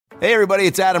Hey everybody,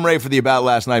 it's Adam Ray for the About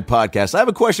Last Night podcast. I have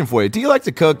a question for you. Do you like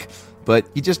to cook, but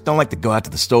you just don't like to go out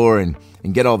to the store and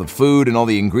get all the food and all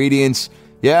the ingredients?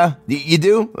 Yeah? You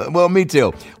do? Well, me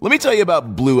too. Let me tell you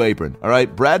about Blue Apron, all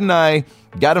right? Brad and I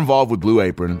got involved with Blue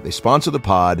Apron. They sponsor the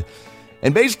pod.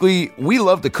 And basically, we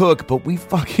love to cook, but we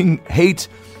fucking hate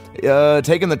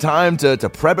taking the time to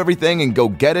prep everything and go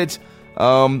get it.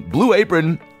 Blue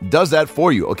Apron does that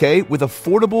for you, okay? With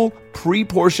affordable,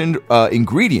 pre-portioned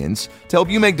ingredients to help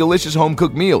you make delicious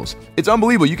home-cooked meals. It's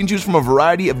unbelievable. You can choose from a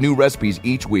variety of new recipes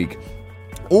each week.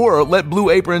 Or let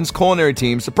Blue Apron's culinary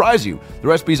team surprise you. The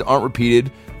recipes aren't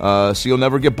repeated, so you'll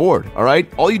never get bored, all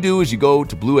right? All you do is you go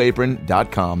to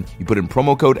blueapron.com, you put in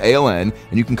promo code ALN,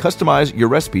 and you can customize your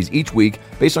recipes each week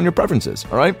based on your preferences,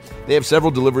 all right? They have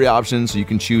several delivery options, so you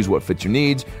can choose what fits your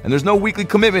needs, and there's no weekly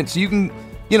commitment, so you can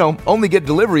only get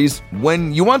deliveries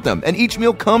when you want them. And each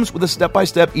meal comes with a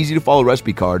step-by-step, easy-to-follow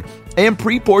recipe card and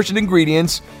pre-portioned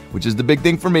ingredients, which is the big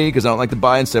thing for me because I don't like to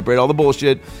buy and separate all the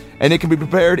bullshit. And it can be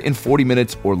prepared in 40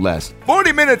 minutes or less.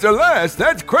 40 minutes or less?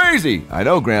 That's crazy! I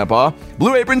know, Grandpa.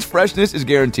 Blue Apron's freshness is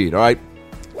guaranteed, all right?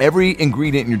 Every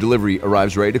ingredient in your delivery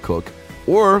arrives ready to cook,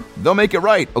 or they'll make it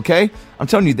right, okay? I'm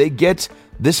telling you, they get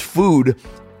this food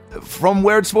from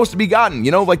where it's supposed to be gotten.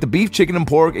 Like the beef, chicken, and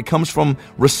pork, it comes from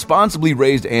responsibly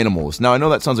raised animals. Now, I know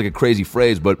that sounds like a crazy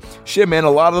phrase, but shit, man,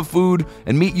 a lot of the food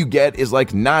and meat you get is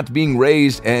like not being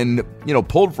raised and,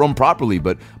 pulled from properly.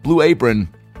 But Blue Apron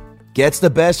gets the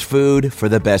best food for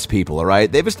the best people, all right?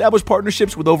 They've established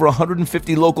partnerships with over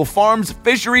 150 local farms,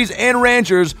 fisheries, and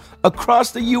ranchers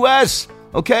across the U.S.,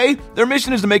 okay? Their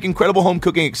mission is to make incredible home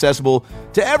cooking accessible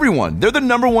to everyone. They're the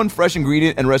number one fresh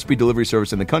ingredient and recipe delivery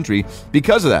service in the country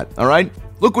because of that, all right?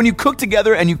 Look, when you cook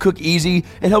together and you cook easy,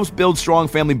 it helps build strong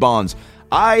family bonds.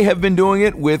 I have been doing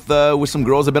it with some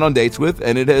girls I've been on dates with,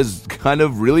 and it has kind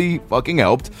of really fucking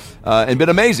helped and been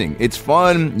amazing. It's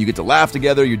fun. You get to laugh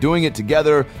together. You're doing it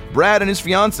together. Brad and his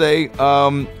fiance,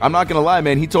 I'm not going to lie,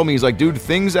 man, he told me, he's like, dude,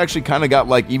 things actually kind of got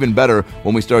like even better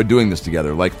when we started doing this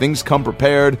together. Like things come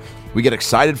prepared. We get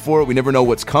excited for it. We never know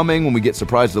what's coming when we get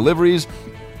surprise deliveries.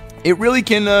 It really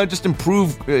can just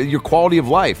improve your quality of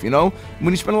life, When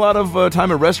you spend a lot of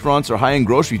time at restaurants or high-end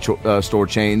grocery store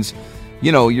chains,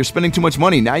 you're spending too much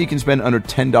money. Now you can spend under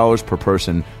 $10 per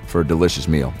person for a delicious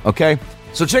meal, okay?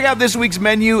 So check out this week's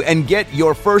menu and get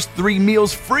your first 3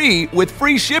 meals free with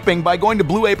free shipping by going to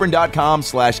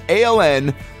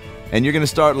blueapron.com/ALN, and you're going to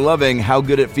start loving how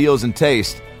good it feels and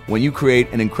tastes when you create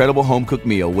an incredible home-cooked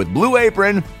meal with Blue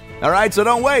Apron. All right, so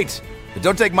don't wait. But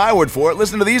don't take my word for it.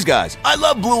 Listen to these guys. I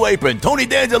love Blue Apron. Tony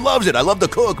Danza loves it. I love to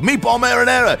cook. Meatball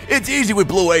marinara. It's easy with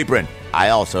Blue Apron. I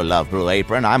also love Blue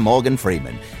Apron. I'm Morgan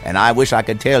Freeman. And I wish I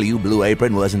could tell you Blue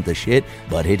Apron wasn't the shit,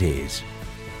 but it is.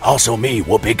 Also me,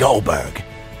 Whoopi Goldberg.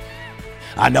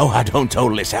 I know I don't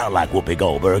totally sound like Whoopi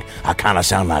Goldberg. I kind of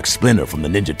sound like Splinter from the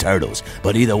Ninja Turtles.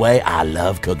 But either way, I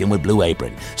love cooking with Blue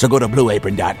Apron. So go to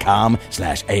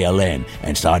blueapron.com/ALN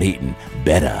and start eating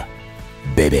better,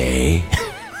 baby.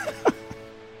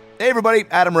 Hey everybody,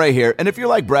 Adam Ray here. And if you're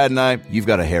like Brad and I, you've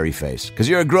got a hairy face because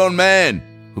you're a grown man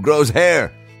who grows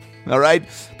hair. All right?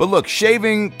 But look,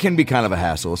 shaving can be kind of a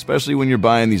hassle, especially when you're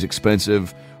buying these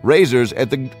expensive razors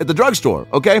at the drugstore,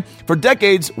 okay? For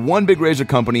decades, one big razor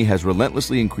company has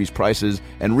relentlessly increased prices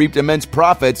and reaped immense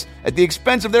profits at the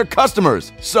expense of their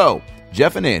customers. So,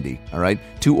 Jeff and Andy, all right,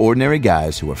 2 ordinary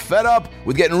guys who were fed up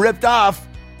with getting ripped off.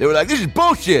 They were like, this is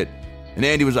bullshit. And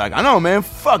Andy was like, I know, man,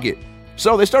 fuck it.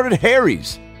 So they started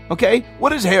Harry's, okay?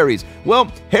 What is Harry's?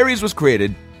 Well, Harry's was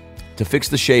created to fix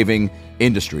the shaving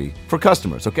industry for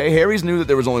customers, okay? Harry's knew that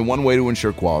there was only one way to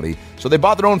ensure quality, so they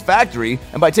bought their own factory,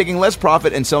 and by taking less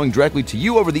profit and selling directly to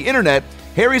you over the internet,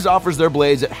 Harry's offers their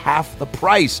blades at half the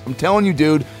price. I'm telling you,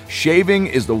 dude, shaving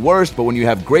is the worst, but when you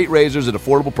have great razors at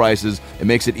affordable prices, it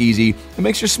makes it easy. It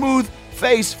makes your smooth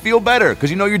face feel better, because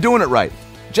you know you're doing it right.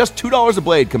 Just $2 a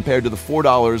blade compared to the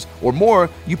 $4 or more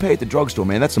you pay at the drugstore,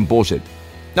 man. That's some bullshit.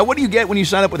 Now, what do you get when you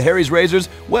sign up with Harry's Razors?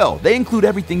 Well, they include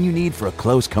everything you need for a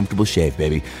close, comfortable shave,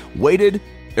 baby. Weighted,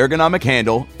 ergonomic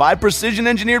handle, 5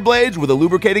 precision-engineered blades with a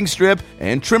lubricating strip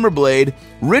and trimmer blade,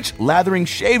 rich lathering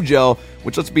shave gel,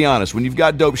 which, let's be honest, when you've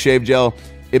got dope shave gel,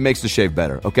 it makes the shave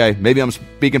better, okay? Maybe I'm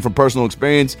speaking from personal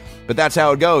experience, but that's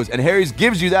how it goes. And Harry's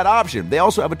gives you that option. They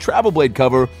also have a travel blade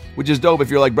cover, which is dope if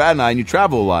you're like Brad and I and you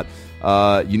travel a lot.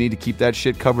 You need to keep that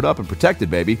shit covered up and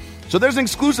protected, baby. So there's an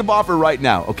exclusive offer right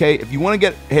now, okay? If you want to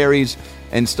get Harry's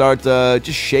and start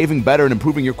just shaving better and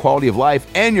improving your quality of life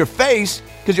and your face,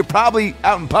 because you're probably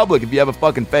out in public if you have a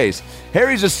fucking face.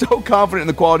 Harry's is so confident in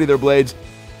the quality of their blades,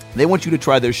 they want you to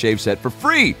try their shave set for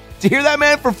free. Do you hear that,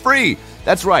 man? For free.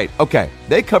 That's right. Okay,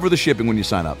 they cover the shipping when you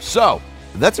sign up. So,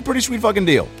 that's a pretty sweet fucking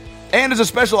deal. And as a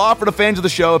special offer to fans of the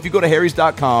show, if you go to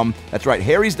Harry's.com, that's right,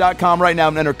 Harry's.com right now,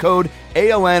 and enter code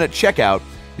ALN at checkout,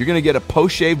 you're going to get a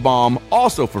post-shave balm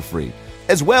also for free,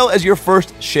 as well as your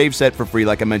first shave set for free,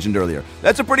 like I mentioned earlier.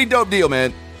 That's a pretty dope deal,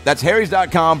 man. That's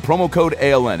Harry's.com, promo code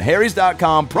ALN.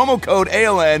 Harry's.com, promo code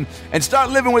ALN, and start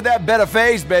living with that better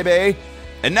face, baby.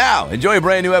 And now, enjoy a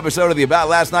brand new episode of the About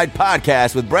Last Night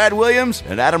podcast with Brad Williams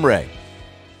and Adam Ray.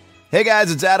 Hey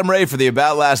guys, it's Adam Ray for the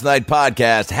About Last Night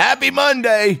podcast. Happy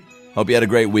Monday! Hope you had a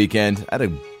great weekend. I had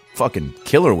a fucking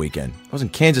killer weekend. I was in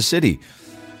Kansas City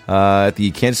at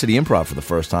the Kansas City Improv for the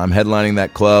first time. Headlining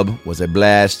that club was a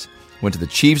blast. Went to the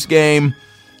Chiefs game.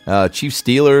 Chiefs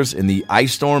Steelers in the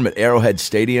ice storm at Arrowhead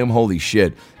Stadium. Holy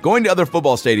shit! Going to other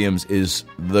football stadiums is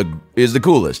the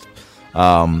coolest.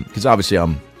 Because obviously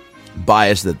I'm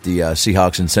biased that the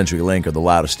Seahawks and CenturyLink are the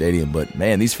loudest stadium, but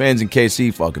man, these fans in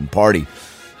KC fucking party.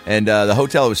 And the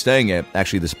hotel I was staying at,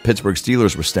 actually the Pittsburgh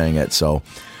Steelers were staying at, so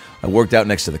I worked out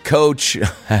next to the coach.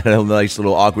 Had a nice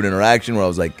little awkward interaction where I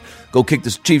was like, "Go kick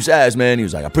this Chiefs ass, man." He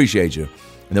was like, "I appreciate you."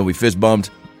 And then we fist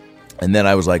bumped. And then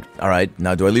I was like, all right,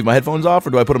 now do I leave my headphones off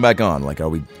or do I put them back on? Like, are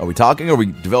we talking? Are we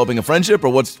developing a friendship or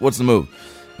what's the move?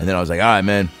 And then I was like, all right,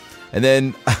 man. And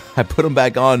then I put them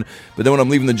back on. But then when I'm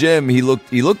leaving the gym, he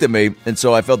looked at me. And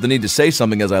so I felt the need to say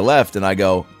something as I left. And I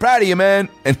go, "Proud of you, man."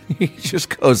 And he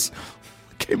just goes,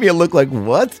 gave me a look like,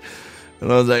 what?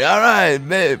 And I was like, all right,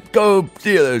 man, go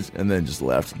Steelers. And then just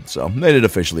left. So made it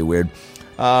officially weird.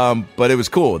 But it was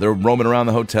cool. They were roaming around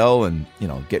the hotel and,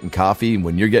 getting coffee. And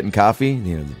when you're getting coffee,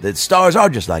 the stars are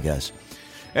just like us.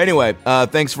 Anyway,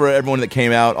 thanks for everyone that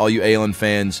came out, all you ALN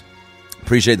fans.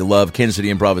 Appreciate the love. Kansas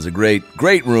City Improv is a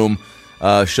great room.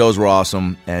 Shows were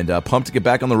awesome. And pumped to get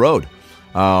back on the road.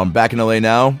 Back in LA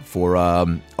now for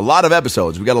a lot of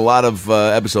episodes. We got a lot of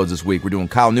episodes this week. We're doing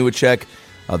Kyle Newacek,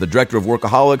 the director of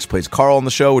Workaholics, plays Carl on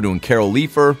the show. We're doing Carol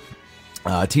Leifer.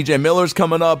 TJ Miller's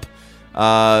coming up.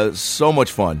 So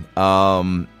much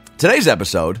fun. Today's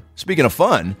episode, speaking of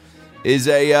fun, is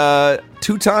a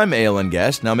two-time ALN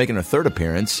guest, now making her third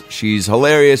appearance. She's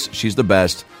hilarious. She's the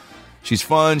best. She's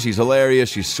fun. She's hilarious.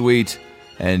 She's sweet.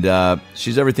 And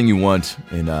she's everything you want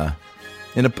in a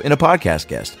podcast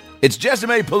guest. It's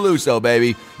Jessimae Peluso,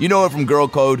 baby. You know her from Girl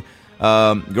Code.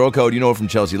 Girl Code, you know her from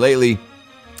Chelsea Lately.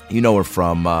 You know her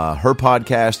from her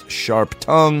podcast, Sharp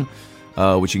Tongue,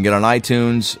 which you can get on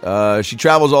iTunes. She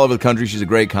travels all over the country. She's a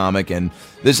great comic. And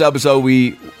this episode,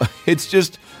 it's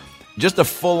just a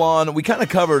full-on, we kind of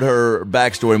covered her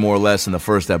backstory more or less in the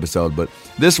first episode, but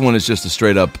this one is just a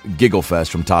straight-up giggle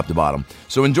fest from top to bottom.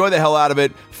 So enjoy the hell out of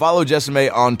it. Follow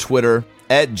Jessimae on Twitter,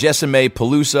 at Jessimae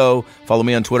Peluso. Follow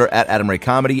me on Twitter, at Adam Ray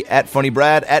Comedy, at Funny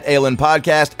Brad, at ALN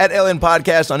Podcast, at ALN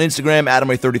Podcast on Instagram, Adam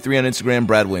Ray 33 on Instagram,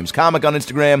 Brad Williams Comic on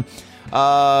Instagram.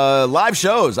 Live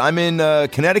shows. I'm in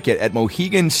Connecticut at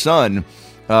Mohegan Sun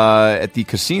at the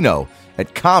casino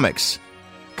at Comics.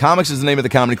 Comics is the name of the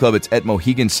comedy club. It's at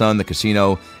Mohegan Sun, the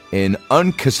casino in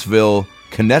Uncasville,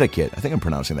 Connecticut. I think I'm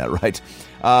pronouncing that right.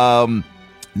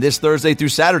 This Thursday through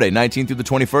Saturday, 19th through the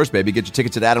 21st, baby. Get your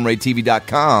tickets at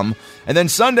AdamRayTV.com. And then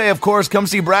Sunday, of course, come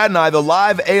see Brad and I, the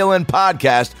live ALN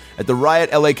podcast at the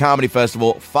Riot LA Comedy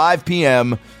Festival, 5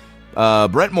 p.m.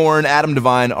 Brent Moore and Adam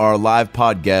Devine are live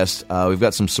pod guests. We've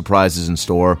got some surprises in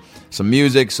store, some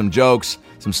music, some jokes,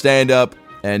 some stand-up,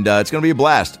 and it's going to be a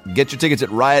blast. Get your tickets at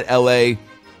RiotLA.com,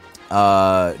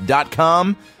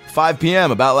 5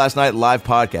 p.m. About Last Night live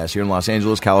podcast here in Los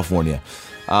Angeles, California.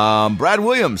 Brad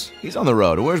Williams, he's on the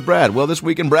road. Where's Brad? Well, this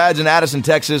weekend, Brad's in Addison,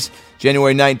 Texas,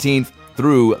 January 19th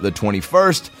through the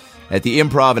 21st at the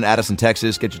Improv in Addison,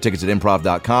 Texas. Get your tickets at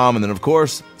improv.com. And then, of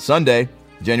course, Sunday,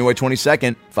 January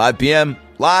 22nd, 5 p.m.,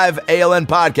 live ALN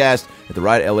podcast at the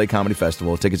Riot LA Comedy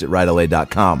Festival. Tickets at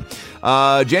riotla.com.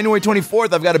 January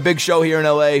 24th, I've got a big show here in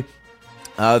LA.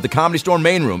 The Comedy Store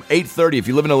main room, 8:30. If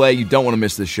you live in LA, you don't want to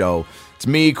miss this show. It's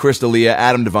me, Chris D'Elia,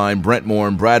 Adam Devine, Brent Moore,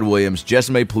 Brad Williams,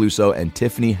 Jessimae Peluso, and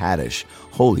Tiffany Haddish.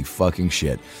 Holy fucking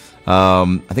shit.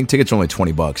 I think tickets are only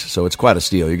 $20, so it's quite a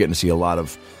steal. You're getting to see a lot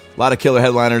of killer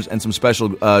headliners, and some special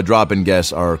drop-in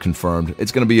guests are confirmed.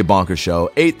 It's going to be a bonkers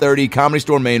show. 8:30, Comedy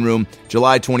Store main room,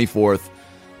 July 24th,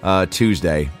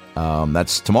 Tuesday.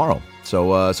 That's tomorrow.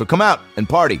 So come out and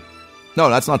party.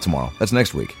 No, that's not tomorrow. That's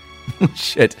next week.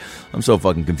 Shit, I'm so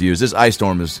fucking confused. This ice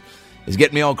storm is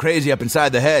getting me all crazy up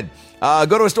inside the head. Go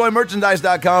to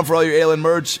EstoyMerchandise.com for all your ALN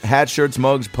merch, hats, shirts,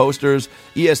 mugs, posters,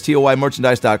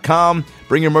 ESTOYmerchandise.com.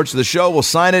 Bring your merch to the show. We'll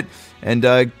sign it and,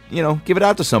 give it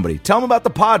out to somebody. Tell them about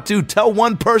the pod, too. Tell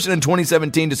one person in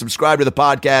 2017 to subscribe to the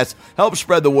podcast. Help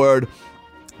spread the word.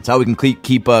 That's how we can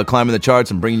keep climbing the charts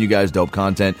and bringing you guys dope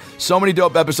content. So many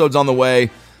dope episodes on the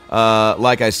way.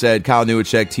 Like I said, Kyle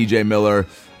Newacek, TJ Miller,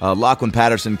 Lachlan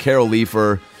Patterson, Carol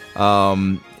Leifer,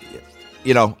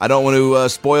 You know, I don't want to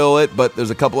spoil it, but there's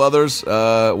a couple others.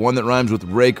 One that rhymes with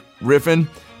Rake Riffin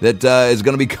that is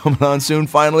going to be coming on soon,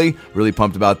 finally. Really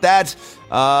pumped about that.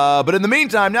 But in the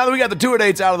meantime, now that we got the tour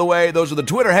dates out of the way, those are the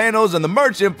Twitter handles and the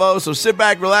merch info, so sit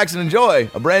back, relax, and enjoy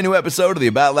a brand new episode of the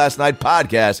About Last Night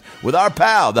podcast with our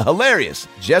pal, the hilarious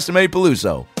Jessime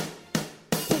Peluso.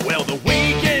 Well, the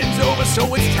weekend's over,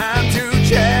 so it's time to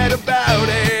chat about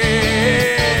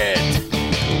it.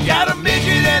 Got a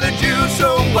midget and a Jew,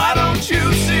 so why don't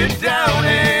you sit down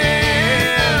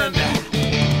and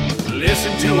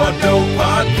listen to our dope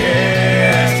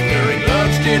podcast during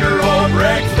lunch, dinner, or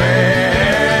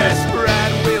breakfast.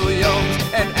 Brad Williams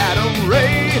and Adam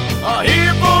Ray are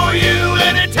here for you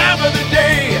any time of the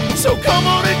day, so come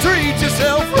on and treat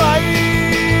yourself right.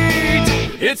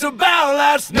 It's About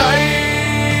Last Night.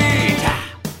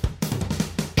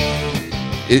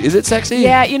 Is it sexy?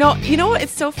 Yeah, you know what?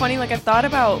 It's so funny. Like, I've thought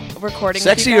about recording.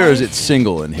 Sexy, with you or is guys. it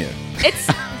single in here? It's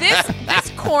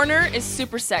this corner is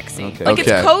super sexy. Okay. Like,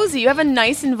 Okay. it's cozy. You have a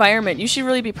nice environment. You should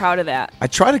really be proud of that. I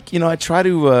try to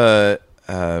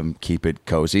keep it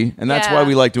cozy, and that's why Yeah.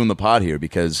 we like doing the pod here,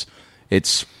 because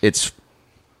it's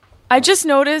I just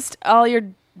noticed all your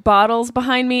bottles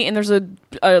behind me, and there's a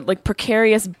like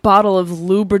precarious bottle of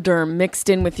Lubriderm mixed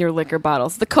in with your liquor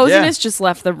bottles. The coziness just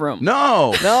left the room.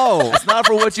 no, it's not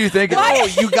for what you think. No,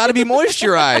 you got to be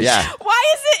moisturized. Yeah. Why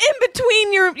is it in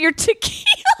between your tequila?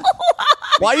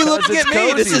 Why are you looking it's at me?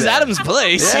 cozy This is there. Adam's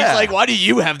place. Yeah. He's like, why do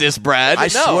you have this, Brad? I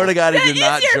swear to God, he That did is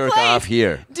not your jerk place. off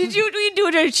here. Did you do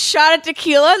a shot of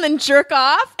tequila and then jerk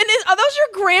off? And are those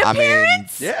your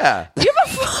grandparents? Yeah. You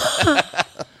have a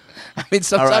I mean, All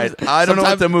sometimes right. I don't know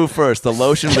what to move first: the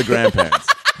lotion or the grandparents.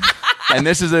 And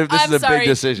this is a I'm sorry. big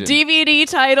decision. DVD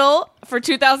title for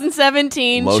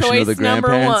 2017, Lotion or choice the number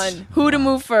grandparents? 1. Who to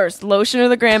move first, lotion or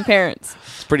the grandparents?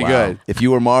 It's pretty Wow. good. If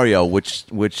you were Mario, which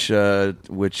I mean,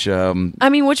 which tunnel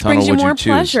brings you would you more choose?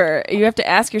 pleasure? You have to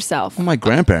ask yourself. Well, my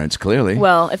grandparents, clearly.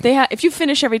 Well, if you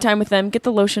finish every time with them, get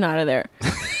the lotion out of there.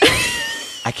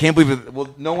 I can't believe it. Well,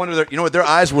 no wonder. You know what? Their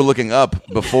eyes were looking up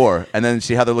before, and then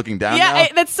see how they're looking down now?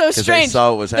 That's so 'Cause they strange.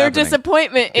 saw what was Their happening.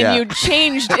 disappointment in Yeah. you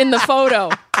changed in the photo.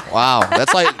 Wow,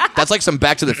 that's like some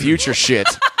Back to the Future shit.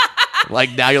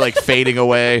 Like now you're like fading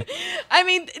away. I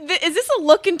mean, is this a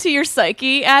look into your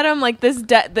psyche, Adam? Like this,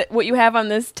 what you have on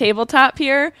this tabletop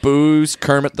here? Booze,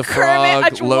 Kermit the Frog,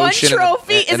 Kermit, one lotion,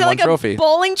 trophy. and Is it one like trophy. a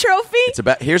bowling trophy? It's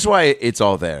about. Here's why it's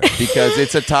all there, because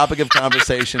it's a topic of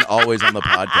conversation always on the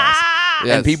podcast,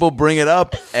 Yes. and people bring it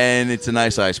up, and it's a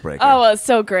nice icebreaker. Oh, well, it's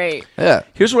so great. Yeah.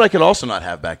 Here's what I could also not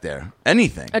have back there: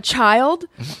 anything. A child?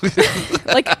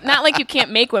 Like, not like you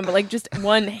can't make one, but like just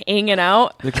one hanging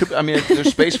out. There could, I mean, there's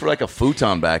space for like a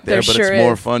futon back there, There but sure it's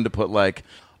more is. fun to put like.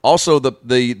 Also,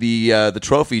 the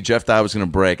trophy Jeff thought I was going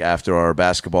to break after our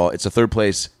basketball. It's a third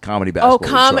place comedy basketball.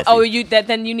 trophy.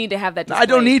 Then you need to have that. I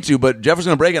don't displayed. need to, but Jeff was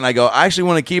going to break it, and I go, I actually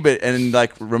want to keep it and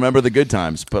like remember the good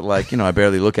times, but like I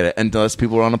barely look at it unless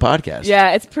people are on the podcast.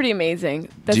 Yeah, it's pretty amazing.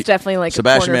 That's definitely like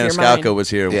Sebastian a corner of your Maniscalco mind. was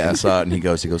here when Yeah. I saw it, and he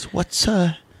goes, what's with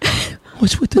the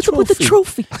What's up with the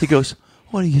trophy? He goes,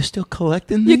 what are you still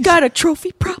collecting? You these? got a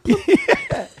trophy problem?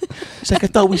 It's like I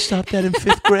thought we stopped that in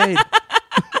 5th grade.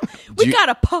 We got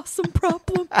a possum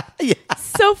problem. Yeah.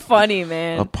 So funny,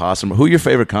 man. A possum. Who are your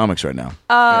favorite comics right now?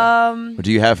 Or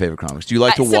do you have favorite comics? Do you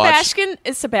like to watch? Sebastian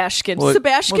is Sebastian.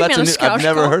 Sebastian that's a new- Maniscalco. I've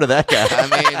never heard of that guy. I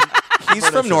mean, he's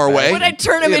from Norway. Would I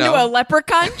turn him You into know. a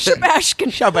leprechaun?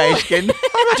 Sebastian. Sebastian. Do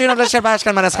you know the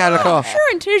Sebastian Maniscalco? Sure,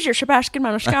 and here's your Sebastian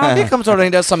Maniscalco. He comes over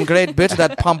and does some great bit of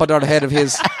that pompadour head of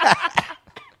his.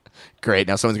 Great.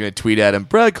 Now someone's going to tweet at him.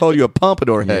 Brad called you a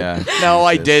pompadour head. Yeah. No,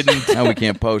 I didn't. Now we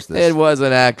can't post this. It was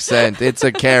an accent. It's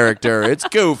a character. It's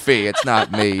goofy. It's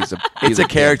not me. It's a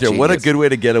character. What a genius. good way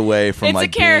to get away from It's a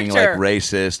like being like character.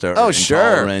 racist or Oh, sure.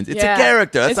 intolerant. It's Yeah. a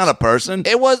character. That's It's- not a person.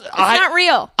 It was. It's not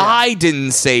real. I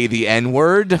didn't say the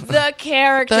N-word. The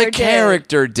character The did.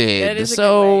 character That did. is a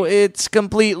So good way. it's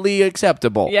completely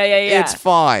acceptable. Yeah. It's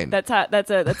fine. That's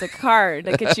a card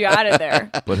that gets you out of there.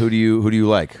 But who do you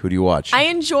like? Who do you watch? I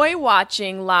enjoy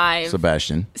watching live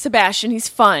Sebastian. Sebastian. He's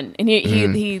fun, and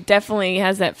he definitely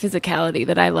has that physicality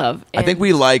that I love. I think And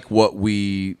we like what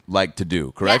we like to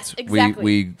do, correct? Yes, exactly.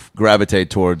 We gravitate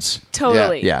towards.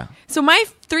 totally. Yeah. So my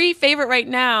 3 favorite right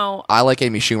now, I like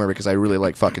Amy Schumer because I really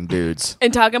like fucking dudes.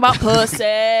 and talking about pussy.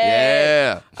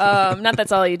 Yeah. Not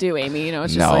that's all you do, Amy. You know,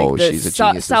 it's just No, like the she's a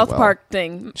genius as South well. Park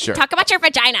thing. Sure. Talk about your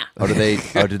vagina. Or do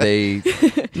they?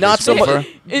 Not so much.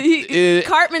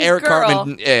 Cartman's Eric girl.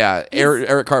 Cartman,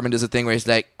 Eric Cartman does a thing where he's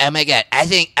like, Oh my god, I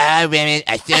think all women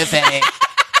are so funny.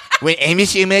 when Amy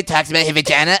Schumer talks about her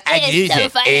vagina, I use so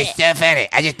it. funny. It's so funny.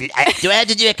 Do I have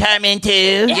to do a Carmen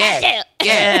too? Yeah.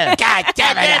 Yeah. God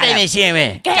damn it, Amy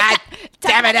Schumer. God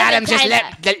damn it, Adam.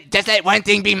 Just let one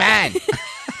thing be mine.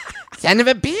 Son of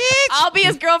a bitch. I'll be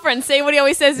his girlfriend. Say what he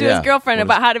always says to his girlfriend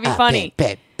about how to be funny.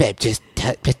 Babe, just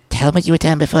tell him what you were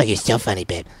telling before. You're so funny,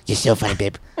 babe. You're so funny,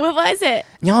 babe. What was it?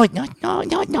 No. It's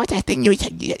that thing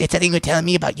you were telling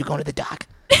me about you going to the dock.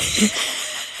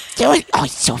 Oh,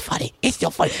 it's so funny. It's so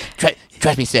funny.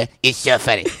 Trust me, sir. It's so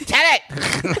funny. Tell it.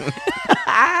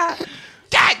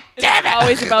 God damn it.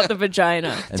 Always about the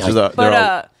vagina. And so they're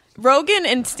all- Rogan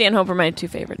and Stanhope are my two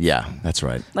favorites. yeah, that's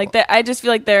right. Like that, I just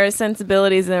feel like their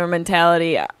sensibilities and their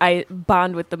mentality I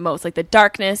bond with the most. Like the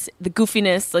darkness, the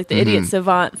goofiness, like the idiot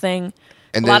savant thing.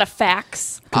 And a lot of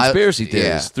facts. Conspiracy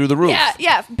theories through the roof.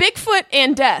 Yeah. Bigfoot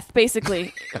and death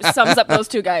basically sums up those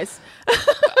two guys.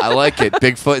 I like it.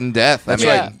 Bigfoot and death. That's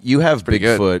Yeah. right. You have pretty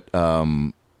good.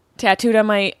 Bigfoot. Tattooed on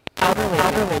my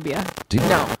outer labia. Do you?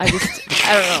 No, I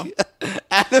don't know.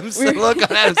 Adam's look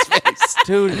on Adam's face.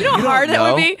 Dude, You know how hard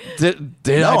that would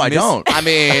be? No, I don't. I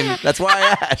mean, That's why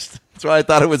I asked. That's why I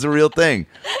thought it was a real thing.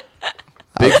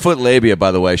 Bigfoot labia,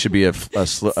 by the way, should be a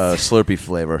Slurpee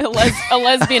flavor. A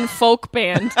lesbian folk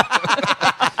band.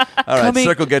 All right, Coming-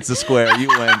 circle gets the square. You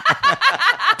win.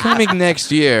 coming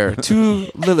next year to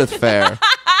Lilith Fair,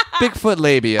 Bigfoot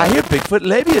labia. I hear Bigfoot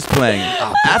labia is playing.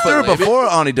 After or Labia? before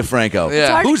Ani DeFranco? Yeah. It's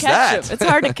hard Who's to catch that? him. It's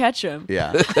hard to catch him.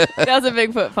 Yeah. That was a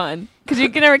Bigfoot fun. Because you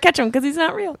can never catch him because he's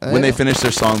not real. When they finish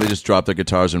their song, they just drop their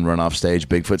guitars and run off stage,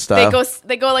 Bigfoot style.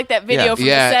 They go like that video Yeah. from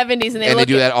yeah, the 70s and they they look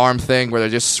do at, that arm thing where they're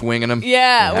just swinging them.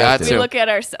 Yeah, Got we to. look at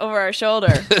over our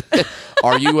shoulder.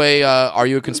 Are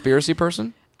you a conspiracy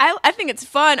person? I think it's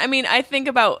fun. I mean, I think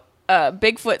about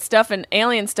Bigfoot stuff and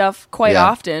alien stuff quite Yeah.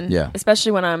 often. Yeah.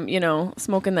 Especially when I'm,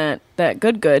 smoking that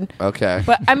good. Okay,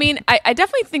 But I mean, I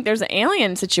definitely think there's an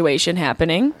alien situation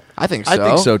happening. I think so. I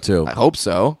think so, too. I hope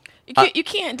so. You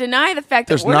can't deny the fact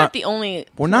that there's we're not- not the only.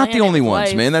 We're not the planet only with ones,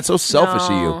 life. man. That's so selfish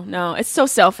of you. No, it's so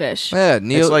selfish. Yeah,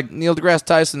 Neil like- Neil deGrasse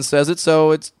Tyson says it,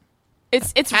 so it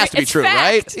It's has to be it's true, fact.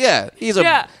 right? Yeah,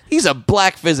 he's a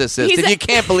black physicist. He's If a- you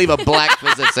can't believe a black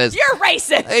physicist, You're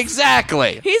racist.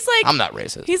 exactly. He's like I'm not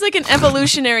racist. He's like an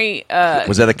evolutionary.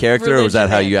 Was that a character, or was that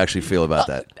how religion you man. actually feel about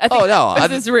that? I think Oh, no,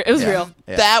 it was real.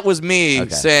 Yeah. That was me Okay.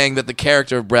 saying that the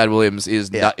character of Brad Williams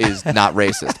is not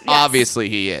racist. Obviously,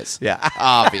 he is. Yeah.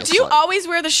 Obviously. Do you always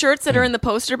wear the shirts that are in the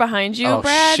poster behind you, Oh,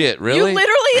 Brad? shit, really? You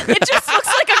literally, it just looks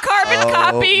like a carbon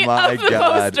copy Oh my of the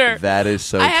God, poster. that is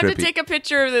so I have trippy. to take a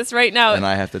picture of this right now. And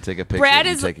I have to take a picture. Brad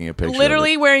of is you taking a picture.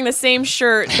 literally wearing the same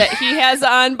shirt that he has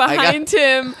on behind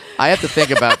him. I have to think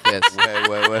about this.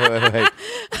 Wait.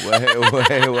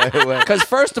 Because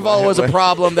first of all, it was a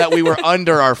problem that we were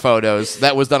under our photos.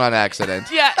 That was done on accident.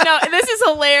 Yeah, no, this is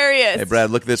hilarious. Hey, Brad,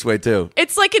 look this way too.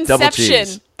 It's like Double Inception.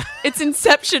 cheese. It's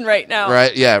Inception right now.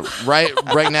 Right? Yeah. Right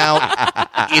now,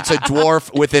 it's a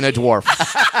dwarf within a dwarf.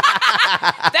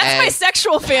 That's my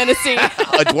sexual fantasy. A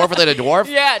dwarf within a dwarf?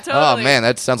 Yeah, Oh, totally. man,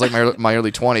 that sounds like my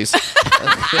early 20s.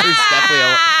 There's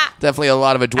definitely a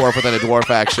lot of a dwarf within a dwarf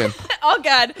action. Oh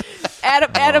God,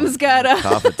 Adam's got a.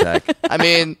 Cough attack. I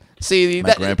mean, see,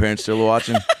 My grandparents still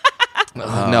watching.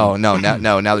 no, now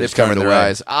they're just covering turned their away.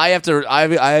 eyes. I have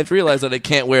to realize that I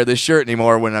can't wear this shirt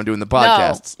anymore when I'm doing the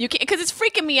podcasts. No, you can't because it's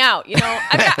freaking me out. I've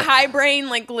got high brain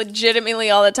like legitimately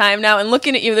all the time now, and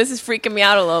looking at you, this is freaking me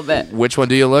out a little bit. Which one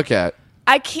do you look at?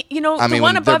 I can't. I The mean,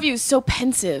 one when above they're- you is so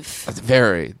pensive. It's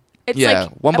very. It's yeah, like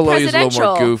one a below you is a little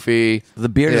more presidential. goofy. The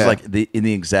beard is Yeah. like in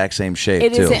the exact same shape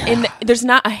It too. isn't. There's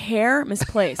not a hair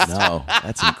misplaced. No,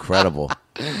 that's incredible.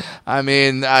 I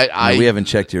mean, I we haven't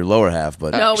checked your lower half,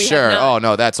 but No, we have sure. not. Oh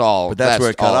no, that's all. But that's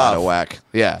where it cut all out off. of whack.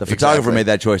 Yeah, the photographer exactly. made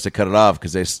that choice to cut it off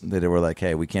because they were like,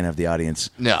 "Hey, we can't have the audience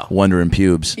No. wondering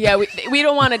pubes." Yeah, we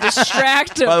don't want to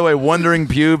distract him. By the way, wondering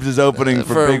pubes is opening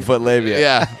for Bigfoot labia.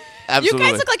 Yeah, You absolutely.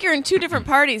 guys look like you're in two different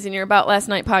parties in your About Last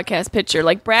Night podcast picture.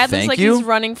 Like Brad looks Thank like you. he's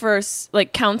running for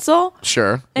like council.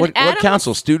 sure. And What Adam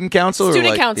council? Student council? or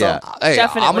Student like, council. Yeah. Hey,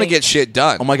 Definitely. I'm gonna get shit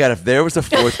done. Oh my god! If there was a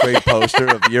fourth grade poster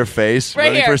of your face Right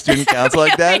running here. for student council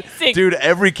like that, Amazing. dude,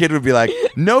 every kid would be like,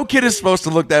 "No kid is supposed to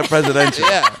look that presidential."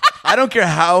 Yeah. I don't care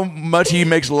how much he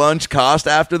makes lunch cost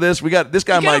after this. This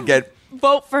guy You might gotta get.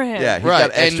 vote for him. Yeah, he's Right,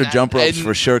 got extra jump ropes and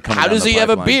for sure. Coming How down does the he have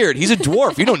a pipeline. beard? He's a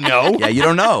dwarf. You don't know. Yeah, you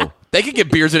don't know. They could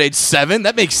get beards at age 7.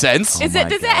 That makes sense. Is my it?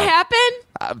 Does God. that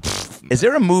happen? Is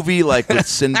there a movie like with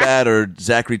Sinbad or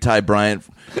Zachary Ty Bryant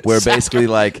where basically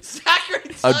like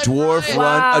Zachary A dwarf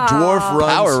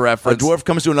Power reference. A dwarf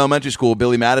comes to an elementary school,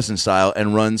 Billy Madison style,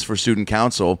 and runs for student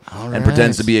council and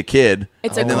pretends to be a kid.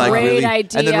 It's and a then, great really,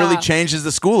 idea. And then really changes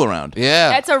the school around. Yeah.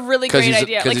 That's a really 'Cause great he's-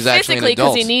 idea. 'cause Like he's actually an physically,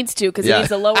 because he adult. needs to, because Yeah. he needs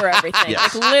to lower everything.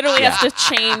 Yes. Like literally Yeah. has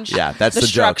to change. Yeah, that's the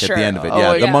joke structure. at the end of it. Oh,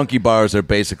 Yeah, yeah. the monkey bars are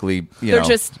basically, They're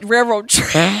just railroad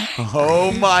tracks.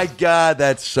 Oh my God,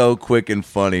 that's so quick and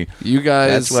funny. You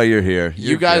guys. That's why you're here.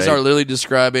 You guys are literally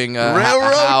describing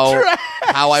Railroad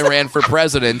how I ran for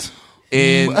president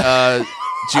in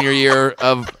junior year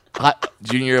of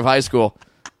high school.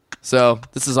 So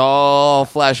this is all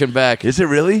flashing back. Is it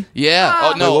really? Yeah. Oh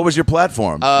Wait, no. what was your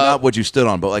platform? Not what you stood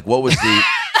on, but like what was the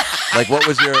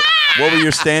what were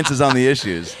your stances on the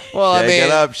issues? Well, I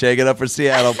mean- shake it up for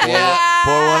Seattle. Pour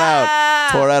one out.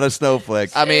 Pour out a snowflake.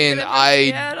 I mean, Shake it up for I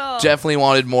Seattle. definitely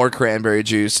wanted more cranberry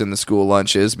juice in the school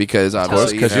lunches because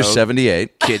obviously, because you're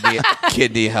 78.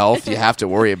 kidney health. You have to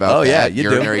worry about. Oh, yeah, that. you do.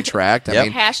 Urinary tract. I Yep.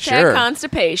 mean, Hashtag sure.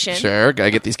 constipation. Sure, gotta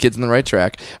get these kids on the right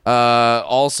track.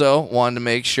 Also, wanted to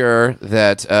make sure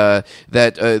that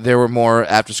there were more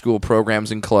after-school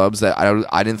programs and clubs that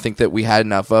I didn't think that we had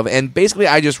enough of. And basically,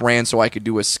 I just ran so I could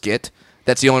do a skit.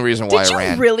 That's the only reason why Did I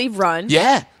ran. you really run?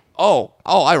 Yeah. Oh,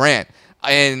 I ran.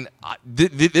 And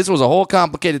this was a whole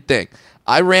complicated thing.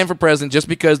 I ran for president just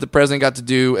because the president got to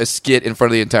do a skit in front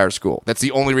of the entire school. That's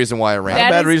the only reason why I ran. Not a That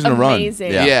bad is reason to run.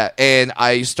 amazing. Yeah. Yeah, and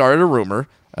I started a rumor.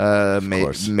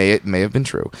 May have been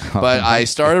true, but I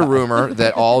started a rumor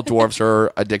that all dwarfs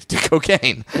are addicted to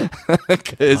cocaine.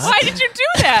 Why did you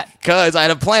do that? Because I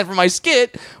had a plan for my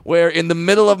skit where in the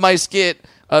middle of my skit,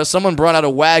 someone brought out a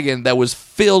wagon that was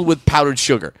filled with powdered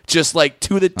sugar, just like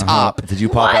to the top. Did you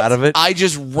pop What? out of it? I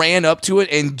just ran up to it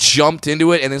and jumped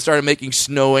into it, and then started making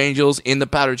snow angels in the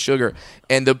powdered sugar.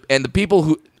 And the people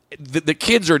who the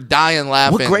kids are dying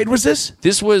laughing. What grade was this?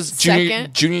 This was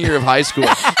Second. junior year of high school.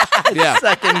 Yeah.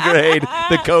 Second grade.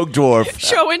 The Coke dwarf.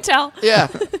 Show and tell. Yeah,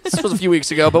 this was a few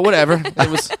weeks ago, but whatever. It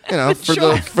was,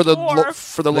 for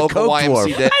the local Coke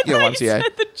YMCA. dwarf.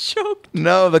 YMCA. The joke.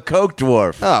 No, the Coke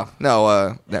dwarf. Oh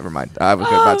no, never mind. I was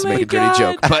about to my make a dirty God.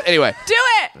 joke, but anyway, Do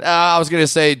it. I was gonna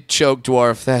say choke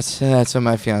dwarf. That's what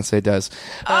my fiance does.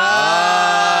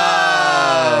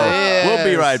 We'll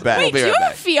be right back. Wait, be do you right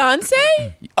have back. a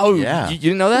fiance? Oh, Yeah. you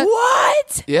didn't know that?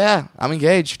 What? Yeah, I'm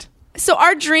engaged. So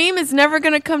our dream is never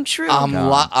going to come true.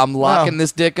 I'm locking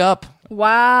this dick up.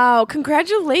 Wow!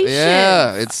 Congratulations.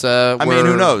 Yeah, it's. I mean,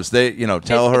 who knows? They, tell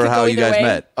It her could how go you either guys way.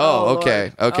 met. Oh, Oh,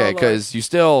 okay, Lord. okay, Oh, because you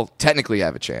still technically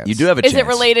have a chance. You do have a Is chance. it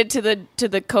related to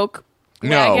the Coke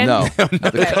No, wagon? No.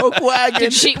 The Coke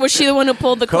wagon. Was she the one who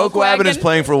pulled the Coke Coke wagon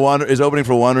wagon? is opening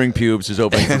for Wandering Pubes, is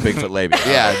opening for Bigfoot Labia.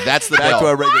 Yeah, that's the Back bill. to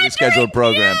our regularly scheduled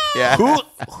program. Yeah.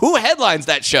 Who headlines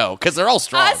that show? Because they're all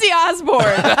strong. Ozzy Osbourne.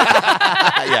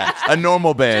 Yeah. A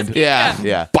normal band. Yeah,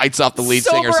 Yeah. Bites off the lead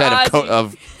Sober singer's head Ozzy.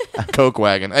 of Coke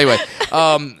wagon. Anyway,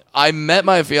 I met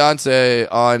my fiance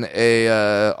on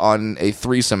a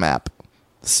threesome app,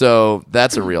 so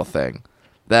that's a real thing.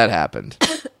 That happened.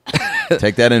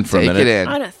 Take that in for a Take minute. it in.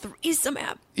 On a threesome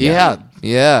app.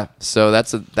 Yeah. So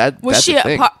that's Was that's she a a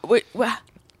thing.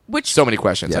 which So many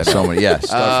questions. Yeah, I know. so many. Yeah. Start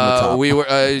from the top. We were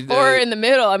or in the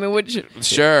middle? I mean, which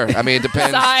sure. I mean, it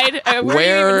depends. side? Where do you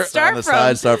Where- even start on the from?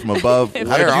 side, start from above.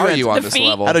 Where are you on The this feet?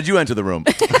 level? How did you enter the room?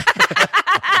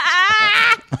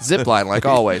 Zip line, like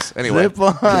always. Anyway, Zip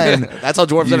line. that's how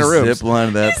dwarves enter rooms. Zip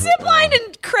line that. Zip line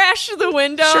and crash through the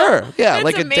window. Sure. Yeah, That's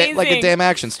like amazing. like a damn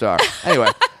action star. Anyway.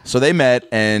 So they met,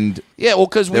 and Yeah, well,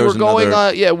 because we There were was going.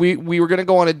 another- We were gonna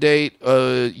go on a date.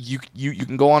 You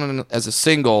can go on as a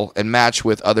single and match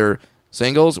with other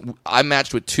singles. I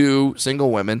matched with 2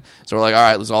 single women, so we're like, all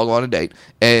right, let's all go on a date.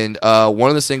 And one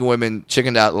of the single women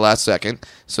chickened out at the last second.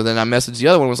 So then I messaged the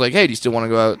other one, was like, hey, do you still want to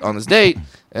go out on this date?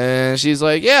 And she's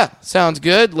like, yeah, sounds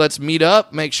good. Let's meet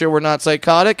up, make sure we're not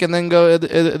psychotic, and then go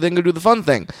do the fun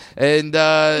thing. And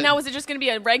Now, was it just going to be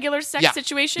a regular sex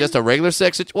situation? just a regular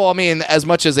sex situation. Well, I mean, as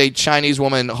much as a Chinese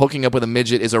woman hooking up with a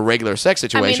midget is a regular sex I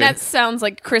situation. mean, that sounds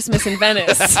like Christmas in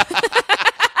Venice.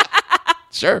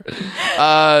 Sure.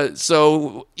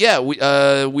 So yeah,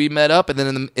 we met up, and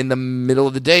then in the middle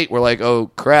of the date, we're like,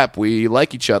 oh crap, we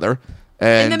like each other. In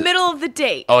And the middle of the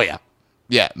date. oh yeah,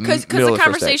 Because middle the of first date.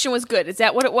 conversation was good. Is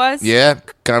that what it was? Yeah,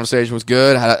 conversation was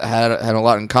good. Had a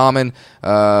lot in common.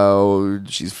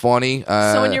 She's funny.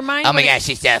 So in your mind, Oh my what- gosh,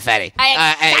 she's so funny.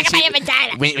 Talk about your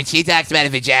vagina. When she talks about a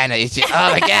vagina, it's just,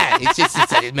 oh my god, it's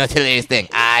a most hilarious thing.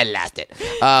 I lost it.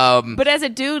 But as a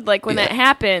dude, like when that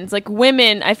happens, like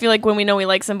women, I feel like when we know we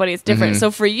like somebody, it's different.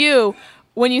 So for you,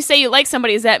 when you say you like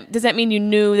somebody, does that mean you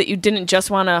knew that you didn't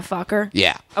just want to fuck her?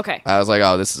 Yeah. Okay, I was like,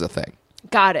 oh, this is a thing.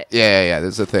 got it. Yeah,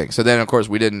 this is a thing. So then, of course,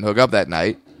 we didn't hook up that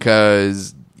night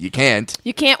because you can't.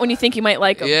 You can't when you think you might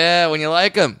like them. Yeah, when you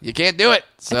like them, you can't do it.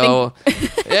 So,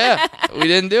 yeah, we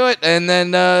didn't do it. And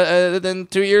then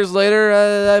 2 years later,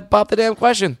 I popped the damn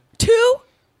question.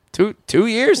 2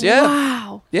 years, yeah.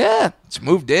 Wow. Yeah. She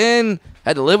moved in,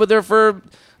 had to live with her for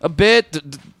a bit.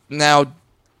 Now,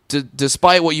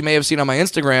 despite what you may have seen on my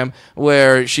Instagram,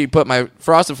 where she put my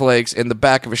Frosted Flakes in the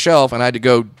back of a shelf and I had to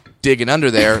go digging under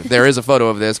there, there is a photo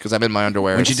of this because I'm in my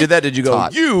underwear. When she did that, did you go,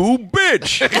 hot. you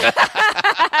bitch?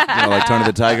 Like Tony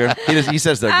the Tiger? He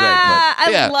says they're great. I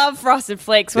Yeah. love Frosted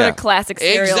Flakes. What Yeah. a classic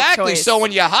cereal Exactly. choice. So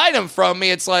when you hide them from me,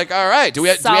 it's like, all right, do we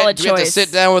have Solid to choice.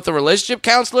 sit down with a relationship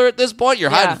counselor at this point? You're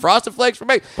Yeah. hiding Frosted Flakes from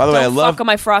me. By the way, I Don't love... fuck on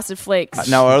my Frosted Flakes.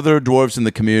 Now, are other dwarves in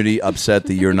the community upset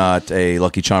that you're not a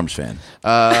Lucky Charms fan?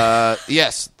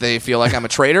 Yes, they feel like I'm a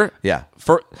traitor. Yeah.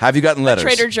 Have you gotten letters?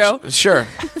 Trader Joe. Sure.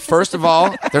 First of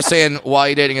all, they're saying, why are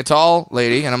you dating a tall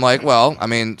lady? And I'm like, well, I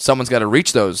mean, someone's got to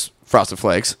reach those Frosted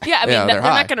Flakes. Yeah, I mean, You know, they're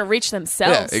high. not going to reach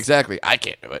themselves. Yeah, exactly. I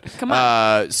can't do it. Come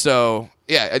on. So,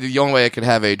 yeah, the only way I could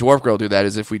have a dwarf girl do that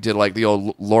is if we did like the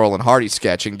old Laurel and Hardy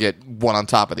sketch and get one on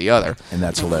top of the other. And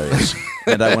that's hilarious.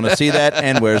 And I want to see that.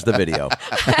 And where's the video?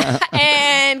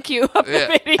 And cue up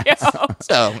the video.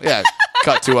 So, yeah,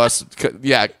 cut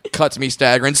to me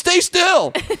staggering. Stay